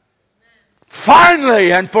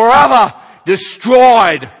 Finally and forever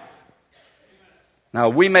destroyed.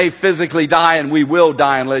 Now, we may physically die, and we will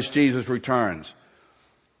die unless Jesus returns.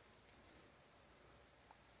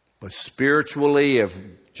 But spiritually, if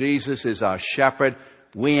Jesus is our shepherd,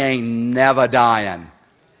 we ain't never dying.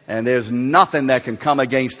 And there's nothing that can come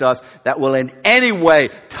against us that will in any way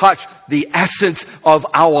touch the essence of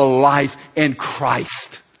our life in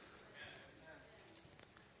Christ.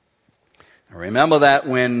 Remember that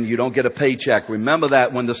when you don't get a paycheck. Remember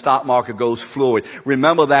that when the stock market goes fluid.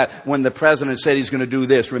 Remember that when the president said he's going to do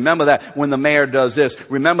this. Remember that when the mayor does this.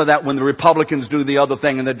 Remember that when the Republicans do the other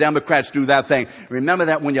thing and the Democrats do that thing. Remember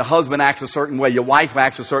that when your husband acts a certain way, your wife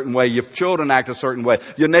acts a certain way, your children act a certain way,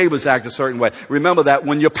 your neighbors act a certain way. Remember that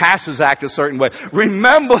when your pastors act a certain way.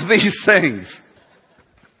 Remember these things.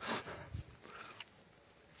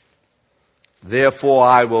 Therefore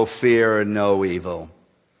I will fear no evil,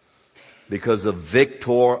 because the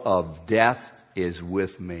victor of death is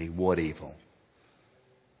with me. What evil?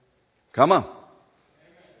 Come on.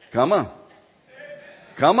 Come on.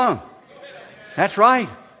 Come on. That's right.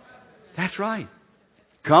 That's right.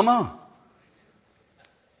 Come on.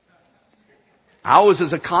 Ours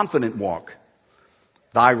is a confident walk.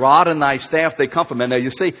 Thy rod and thy staff, they comfort me. Now you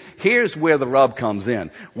see, here's where the rub comes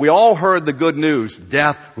in. We all heard the good news.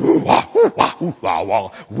 Death. Woo-wah, woo-wah, woo-wah,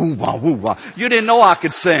 wah, woo-wah, woo-wah. You didn't know I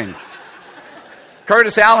could sing.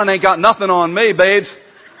 Curtis Allen ain't got nothing on me, babes.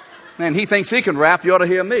 Man, he thinks he can rap. You ought to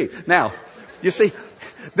hear me. Now, you see,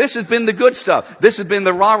 this has been the good stuff. This has been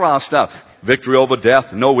the rah-rah stuff. Victory over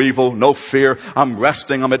death, no evil, no fear. I'm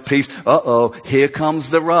resting, I'm at peace. Uh-oh, here comes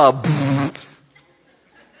the rub.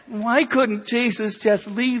 Why couldn't Jesus just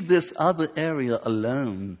leave this other area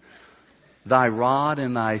alone? Thy rod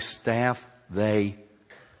and thy staff, now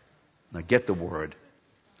get the word.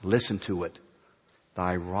 Listen to it.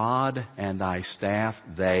 Thy rod and thy staff,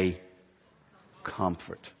 they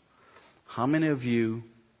comfort. How many of you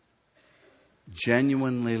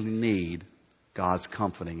genuinely need God's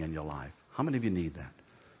comforting in your life? How many of you need that?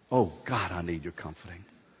 Oh, God, I need your comforting.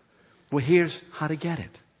 Well, here's how to get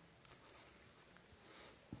it.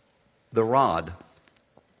 The rod,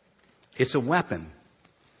 it's a weapon.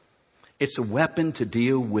 It's a weapon to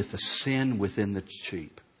deal with the sin within the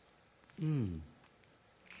sheep.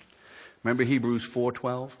 Remember Hebrews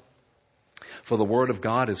 4:12? For the word of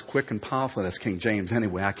God is quick and powerful. That's King James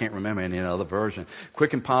anyway. I can't remember any other version.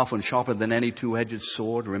 Quick and powerful and sharper than any two-edged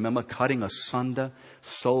sword. Remember, cutting asunder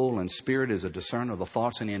soul and spirit, is a discerner of the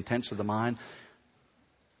thoughts and the intents of the mind.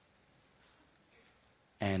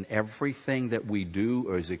 And everything that we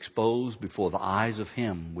do is exposed before the eyes of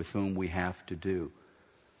Him with whom we have to do.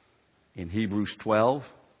 In Hebrews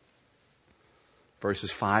 12,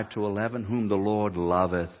 verses 5 to 11, whom the Lord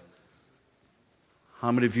loveth.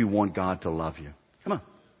 How many of you want God to love you? Come on.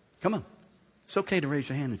 Come on. It's okay to raise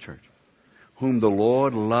your hand in church. Whom the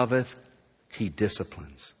Lord loveth, he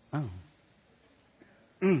disciplines. Oh.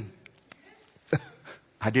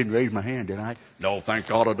 I didn't raise my hand, did I? No, thank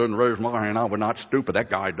God I didn't raise my hand. I was not stupid. That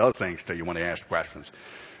guy does things to you when he asks questions.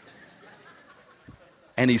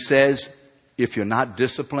 And he says, if you're not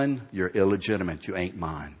disciplined, you're illegitimate. You ain't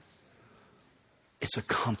mine. It's a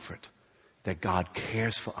comfort that God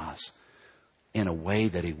cares for us in a way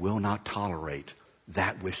that he will not tolerate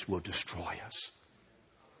that which will destroy us.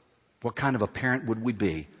 What kind of a parent would we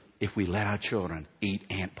be if we let our children eat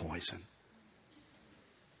ant poison?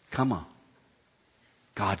 Come on.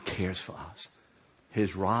 God cares for us.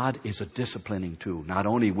 His rod is a disciplining tool, not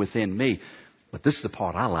only within me, but this is the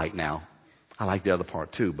part I like now. I like the other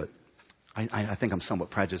part too, but I think I'm somewhat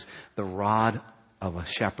prejudiced. The rod of a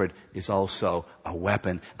shepherd is also a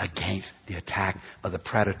weapon against the attack of the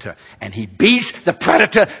predator. And he beats the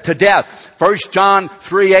predator to death. 1 John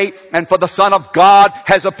 3:8, and for the Son of God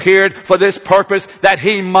has appeared for this purpose, that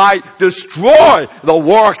he might destroy the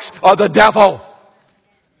works of the devil.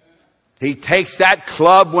 He takes that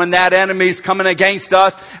club when that enemy's coming against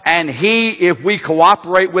us, and if we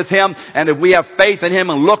cooperate with him, and if we have faith in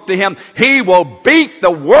him and look to him, he will beat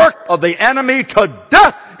the work of the enemy to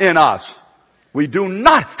death in us. We do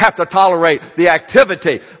not have to tolerate the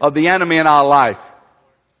activity of the enemy in our life.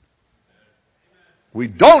 We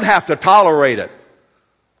don't have to tolerate it.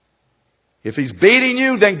 If he's beating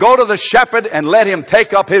you, then go to the shepherd and let him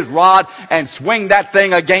take up his rod and swing that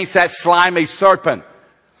thing against that slimy serpent.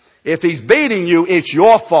 If he's beating you, it's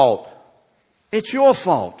your fault. It's your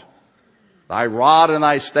fault. Thy rod and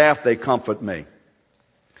thy staff, they comfort me.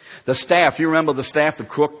 The staff, you remember the staff, the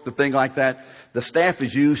crook, the thing like that? The staff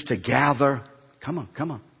is used to gather. Come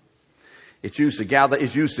on. It's used to gather,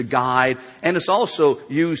 it's used to guide, and it's also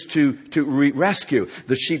used to rescue.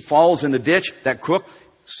 The sheep falls in the ditch, that crook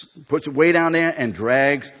puts it way down there and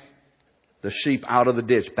drags the sheep out of the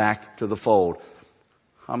ditch back to the fold.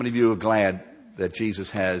 How many of you are glad that Jesus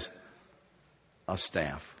has a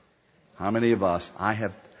staff? How many of us?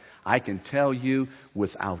 I can tell you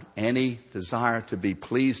without any desire to be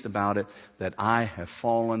pleased about it that I have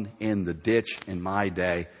fallen in the ditch in my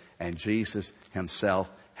day, and Jesus himself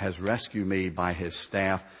has rescued me by his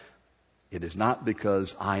staff. It is not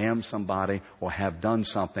because I am somebody or have done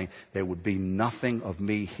something. There would be nothing of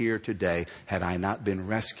me here today had I not been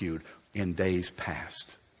rescued in days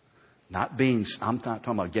past. I'm not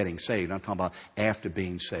talking about getting saved. I'm talking about after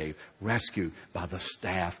being saved. Rescued by the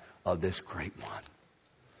staff of this great one.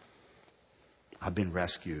 I've been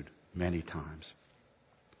rescued many times.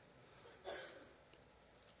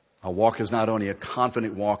 Our walk is not only a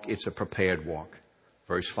confident walk, it's a prepared walk.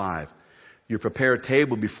 Verse 5. You prepare a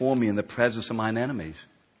table before me in the presence of mine enemies.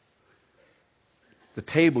 The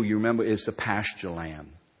table, you remember, is the pasture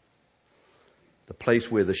land. The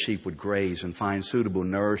place where the sheep would graze and find suitable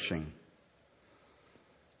nourishing.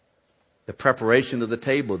 The preparation of the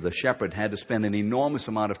table, the shepherd had to spend an enormous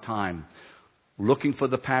amount of time looking for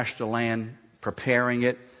the pasture land, preparing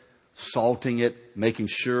it, salting it, making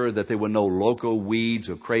sure that there were no local weeds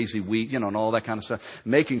or crazy weed, and all that kind of stuff.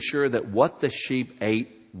 Making sure that what the sheep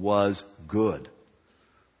ate was good.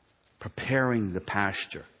 Preparing the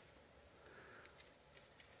pasture.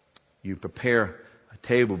 You prepare a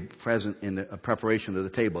table present in the preparation of the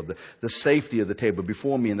table. The safety of the table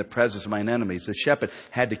before me in the presence of mine enemies. The shepherd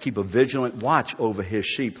had to keep a vigilant watch over his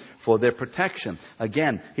sheep for their protection.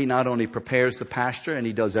 Again, he not only prepares the pasture and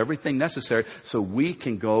he does everything necessary so we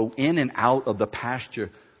can go in and out of the pasture,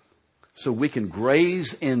 so we can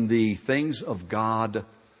graze in the things of God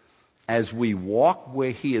as we walk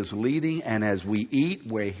where he is leading and as we eat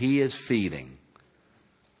where he is feeding.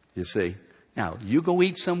 You see? Now, you go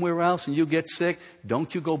eat somewhere else and you get sick,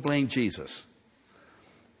 don't you go blame Jesus.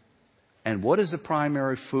 And what is the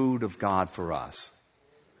primary food of God for us?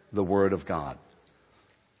 The Word of God.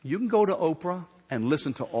 You can go to Oprah and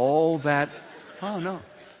listen to all that. Oh, no.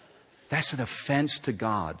 That's an offense to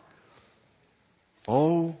God.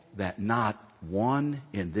 Oh, that not one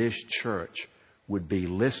in this church would be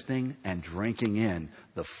listening and drinking in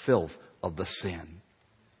the filth of the sin.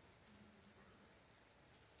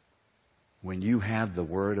 When you have the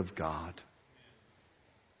Word of God.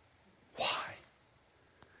 Why?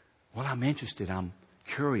 Well, I'm interested. I'm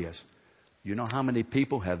curious. You know how many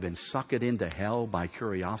people have been sucked into hell by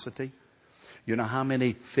curiosity? You know how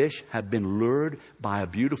many fish have been lured by a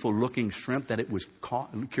beautiful looking shrimp that it was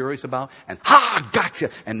curious about? And, gotcha!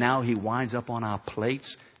 And now he winds up on our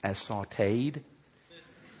plates as sauteed.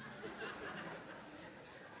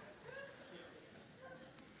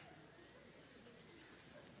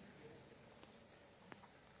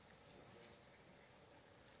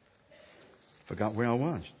 Forgot where I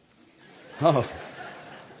was. Oh.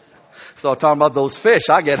 So talking about those fish,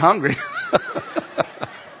 I get hungry.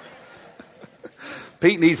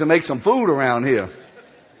 Pete needs to make some food around here.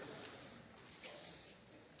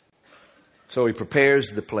 So he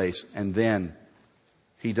prepares the place, and then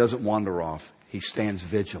he doesn't wander off. He stands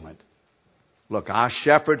vigilant. Look, our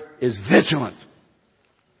shepherd is vigilant.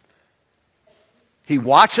 He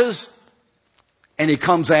watches, and he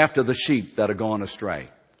comes after the sheep that are going astray.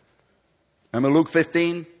 Remember Luke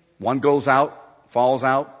 15? One goes out, falls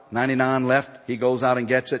out, 99 left. He goes out and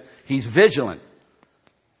gets it. He's vigilant.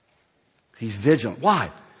 He's vigilant.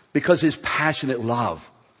 Why? Because his passionate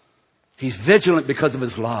love. He's vigilant because of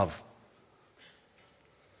his love.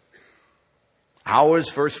 Ours,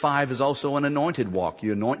 verse 5, is also an anointed walk.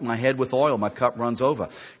 You anoint my head with oil, my cup runs over.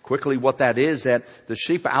 Quickly, what that is, that the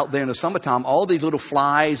sheep are out there in the summertime, all these little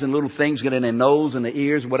flies and little things get in their nose and their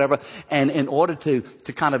ears, whatever. And in order to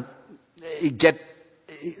kind of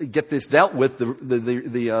get this dealt with,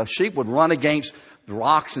 the sheep would run against the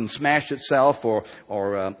rocks and smash itself, or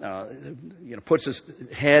puts its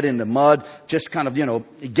head in the mud, just kind of,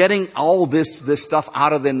 getting all this stuff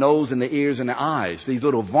out of their nose and their ears and their eyes. These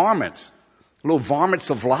little varmints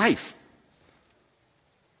of life.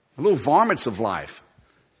 Little varmints of life.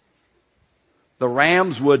 The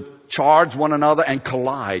rams would charge one another and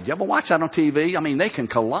collide. You ever watch that on TV? I mean, they can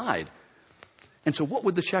collide. And so what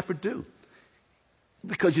would the shepherd do?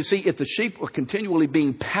 Because you see, if the sheep are continually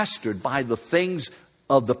being pestered by the things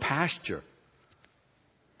of the pasture,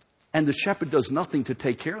 and the shepherd does nothing to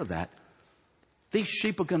take care of that, these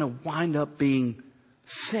sheep are going to wind up being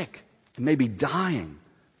sick, and maybe dying,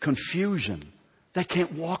 confusion. They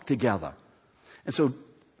can't walk together. And so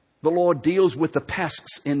the Lord deals with the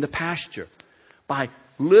pests in the pasture by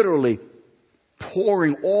literally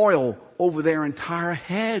pouring oil over their entire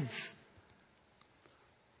heads,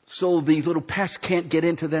 so these little pests can't get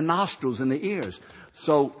into their nostrils and their ears.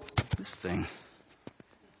 So, this thing,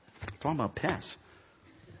 I'm talking about pests.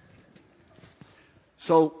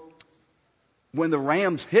 So, when the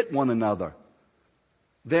rams hit one another,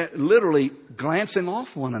 they're literally glancing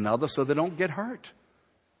off one another so they don't get hurt.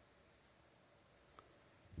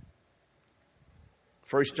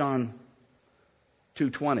 1 John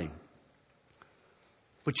 2:20.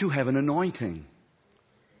 But you have an anointing.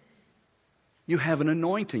 You have an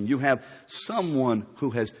anointing. You have someone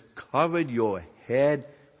who has covered your head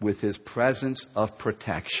with his presence of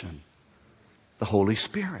protection. The Holy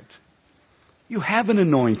Spirit. You have an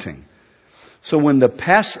anointing. So when the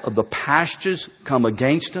pests of the pastures come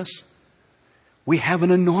against us, we have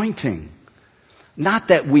an anointing. Not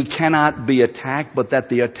that we cannot be attacked, but that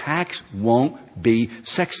the attacks won't be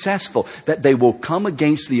successful. That they will come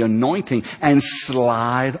against the anointing and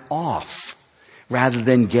slide off, rather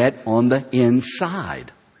than get on the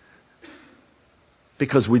inside.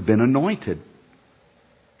 Because we've been anointed.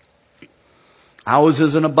 Ours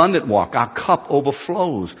is an abundant walk. Our cup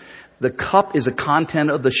overflows. The cup is a content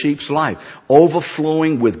of the sheep's life,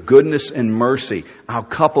 overflowing with goodness and mercy. Our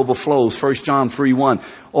cup overflows. 1 John 3:1.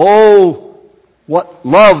 Oh, what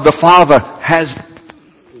love the Father has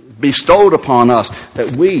bestowed upon us,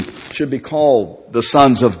 that we should be called the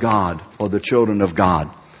sons of God, or the children of God.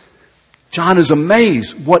 John is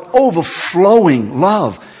amazed what overflowing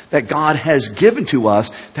love that God has given to us,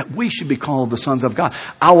 that we should be called the sons of God.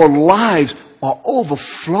 Our lives are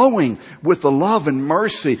overflowing with the love and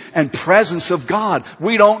mercy and presence of God.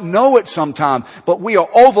 We don't know it sometimes, but we are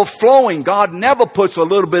overflowing. God never puts a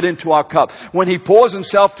little bit into our cup. When He pours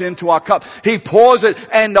Himself into our cup, He pours it,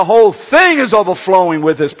 and the whole thing is overflowing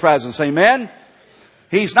with His presence. Amen?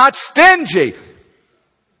 He's not stingy.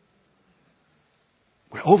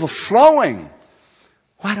 We're overflowing.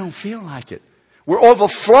 Well, I don't feel like it. We're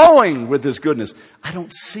overflowing with His goodness. I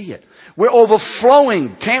don't see it. We're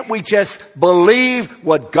overflowing. Can't we just believe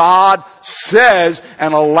what God says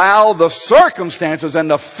and allow the circumstances and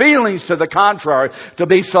the feelings to the contrary to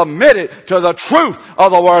be submitted to the truth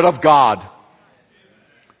of the Word of God?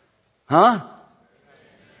 Huh?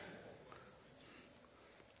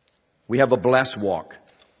 We have a blessed walk.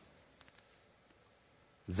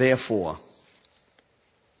 Therefore,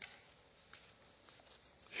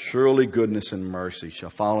 surely goodness and mercy shall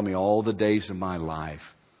follow me all the days of my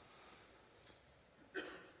life.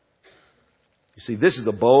 You see, this is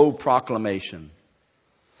a bold proclamation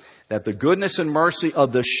that the goodness and mercy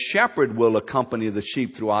of the shepherd will accompany the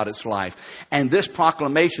sheep throughout its life. And this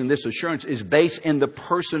proclamation, this assurance, is based in the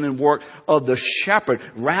person and work of the shepherd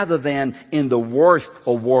rather than in the worth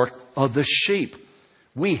or work of the sheep.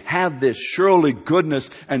 We have this: surely goodness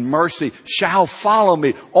and mercy shall follow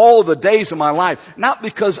me all the days of my life. Not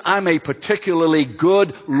because I'm a particularly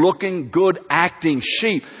good looking, good acting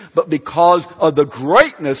sheep, but because of the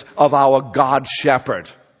greatness of our God Shepherd.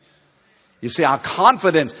 You see, our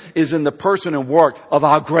confidence is in the person and work of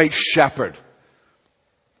our great shepherd.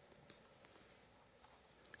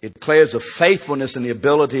 It declares the faithfulness and the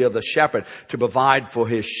ability of the shepherd to provide for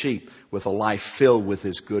his sheep with a life filled with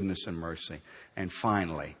his goodness and mercy. And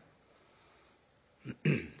finally,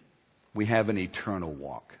 we have an eternal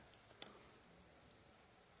walk.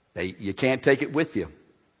 You can't take it with you.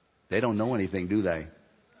 They don't know anything, do they?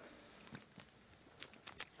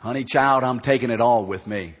 Honey child, I'm taking it all with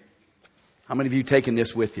me. How many of you taking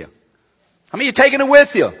this with you? How many of you taking it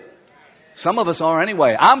with you? Some of us are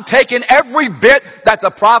anyway. I'm taking every bit that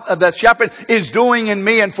the shepherd is doing in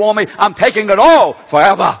me and for me. I'm taking it all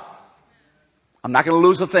forever. I'm not going to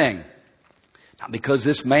lose a thing. Not because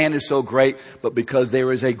this man is so great, but because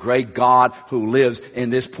there is a great God who lives in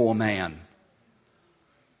this poor man.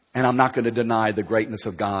 And I'm not going to deny the greatness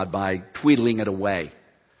of God by tweedling it away.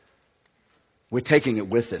 We're taking it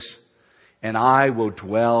with us. And I will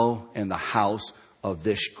dwell in the house of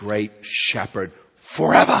this great shepherd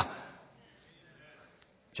forever.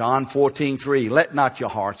 John 14:3, let not your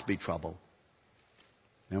hearts be troubled.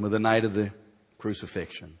 Remember the night of the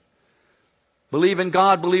crucifixion. Believe in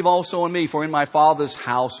God, believe also in me, for in my Father's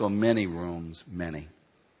house are many rooms, many.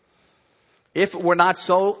 If it were not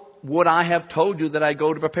so, would I have told you that I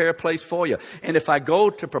go to prepare a place for you? And if I go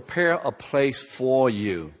to prepare a place for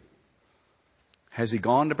you, has he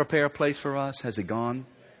gone to prepare a place for us? Has he gone?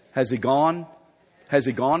 Has he gone? Has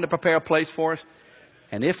he gone to prepare a place for us?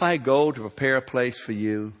 And if I go to prepare a place for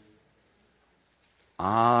you,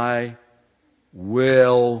 I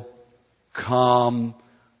will come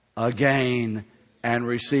again and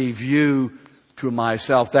receive you to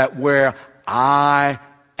myself, that where I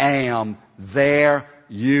am, there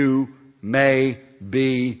you may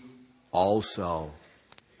be also.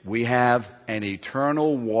 We have an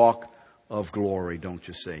eternal walk of glory, don't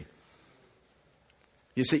you see?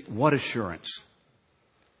 You see, what assurance?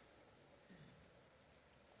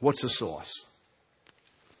 What's the source?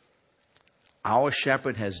 Our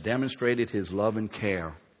shepherd has demonstrated his love and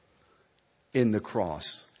care in the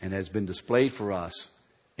cross and has been displayed for us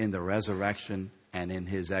in the resurrection and in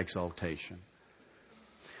his exaltation.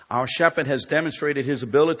 Our shepherd has demonstrated his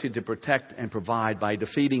ability to protect and provide by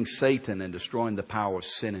defeating Satan and destroying the power of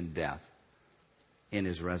sin and death in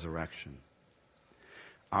his resurrection.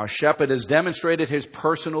 Our shepherd has demonstrated his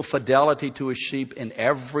personal fidelity to his sheep in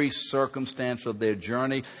every circumstance of their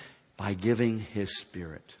journey by giving his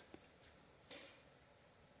Spirit.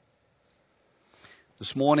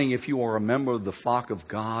 This morning, if you are a member of the flock of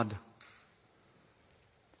God,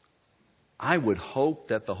 I would hope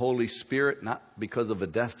that the Holy Spirit, not because of a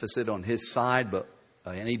deficit on his side, but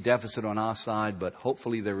any deficit on our side, but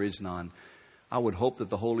hopefully there is none. I would hope that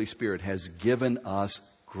the Holy Spirit has given us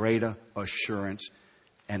greater assurance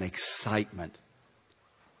and excitement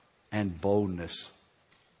and boldness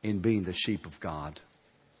in being the sheep of God.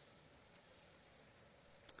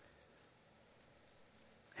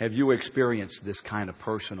 Have you experienced this kind of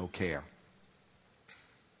personal care?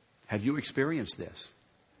 Have you experienced this?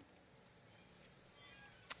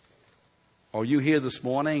 Are you here this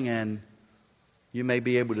morning and you may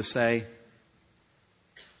be able to say,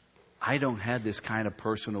 I don't have this kind of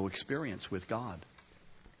personal experience with God.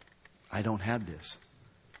 I don't have this.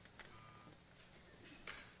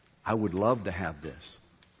 I would love to have this.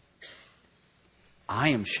 I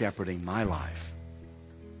am shepherding my life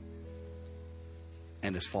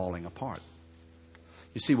and it's falling apart.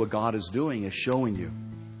 You see, what God is doing is showing you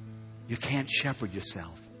you can't shepherd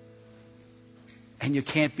yourself. And you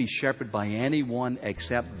can't be shepherded by anyone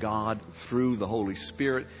except God through the Holy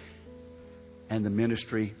Spirit and the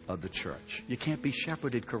ministry of the church. You can't be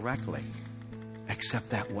shepherded correctly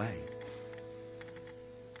except that way.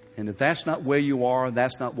 And if that's not where you are,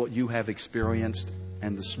 that's not what you have experienced,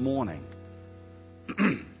 and this morning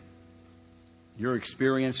you're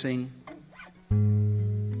experiencing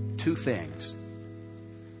two things.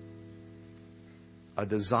 A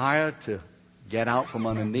desire to get out from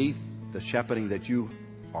underneath the shepherding that you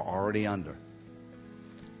are already under,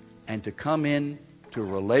 and to come in to a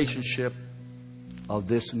relationship of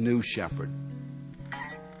this new shepherd,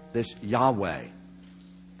 this Yahweh,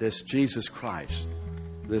 this Jesus Christ,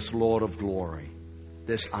 this Lord of glory,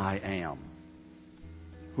 this I am,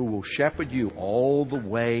 who will shepherd you all the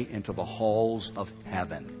way into the halls of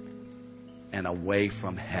heaven and away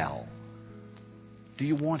from hell. Do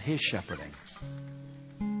you want his shepherding?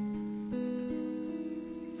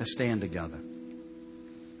 Let's stand together.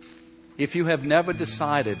 If you have never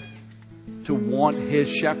decided to want His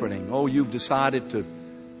shepherding, you've decided to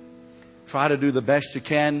try to do the best you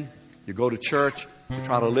can, you go to church, you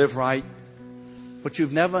try to live right, but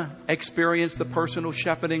you've never experienced the personal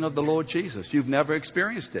shepherding of the Lord Jesus. You've never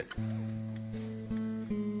experienced it.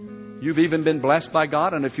 You've even been blessed by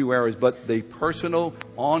God in a few areas, but the personal,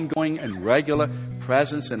 ongoing, and regular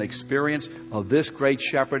presence and experience of this great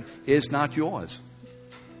shepherd is not yours.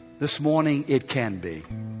 This morning it can be.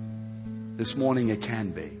 This morning it can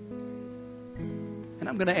be. And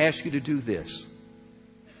I'm going to ask you to do this.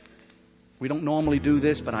 We don't normally do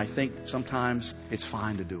this, but I think sometimes it's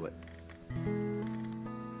fine to do it.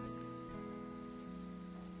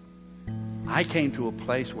 I came to a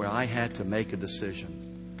place where I had to make a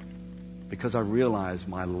decision because I realized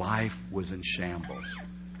my life was in shambles.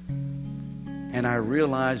 And I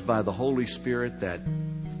realized by the Holy Spirit that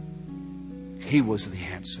He was the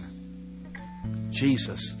answer.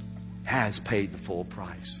 Jesus has paid the full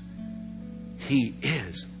price. He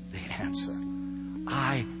is the answer.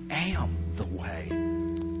 I am the way.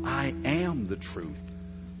 I am the truth.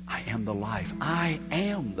 I am the life. I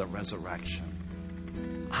am the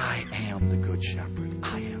resurrection. I am the good shepherd.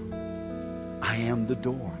 I am. I am the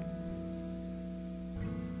door.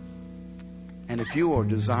 And if you are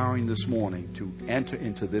desiring this morning to enter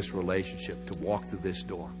into this relationship, to walk through this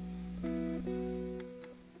door,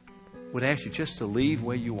 would ask you just to leave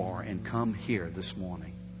where you are and come here this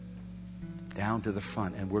morning, down to the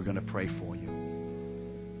front, and we're going to pray for you.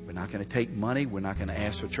 We're not going to take money. We're not going to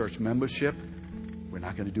ask for church membership. We're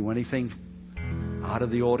not going to do anything out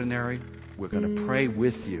of the ordinary. We're going to pray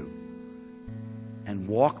with you and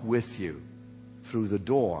walk with you through the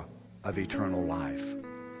door of eternal life.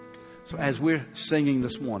 So as we're singing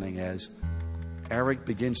this morning, as Eric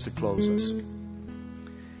begins to close us,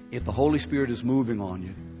 if the Holy Spirit is moving on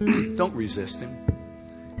you, don't resist Him.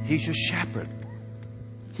 He's your shepherd.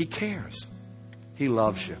 He cares. He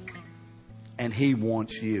loves you. And He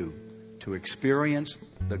wants you to experience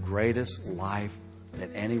the greatest life that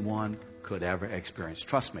anyone could ever experience.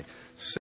 Trust me.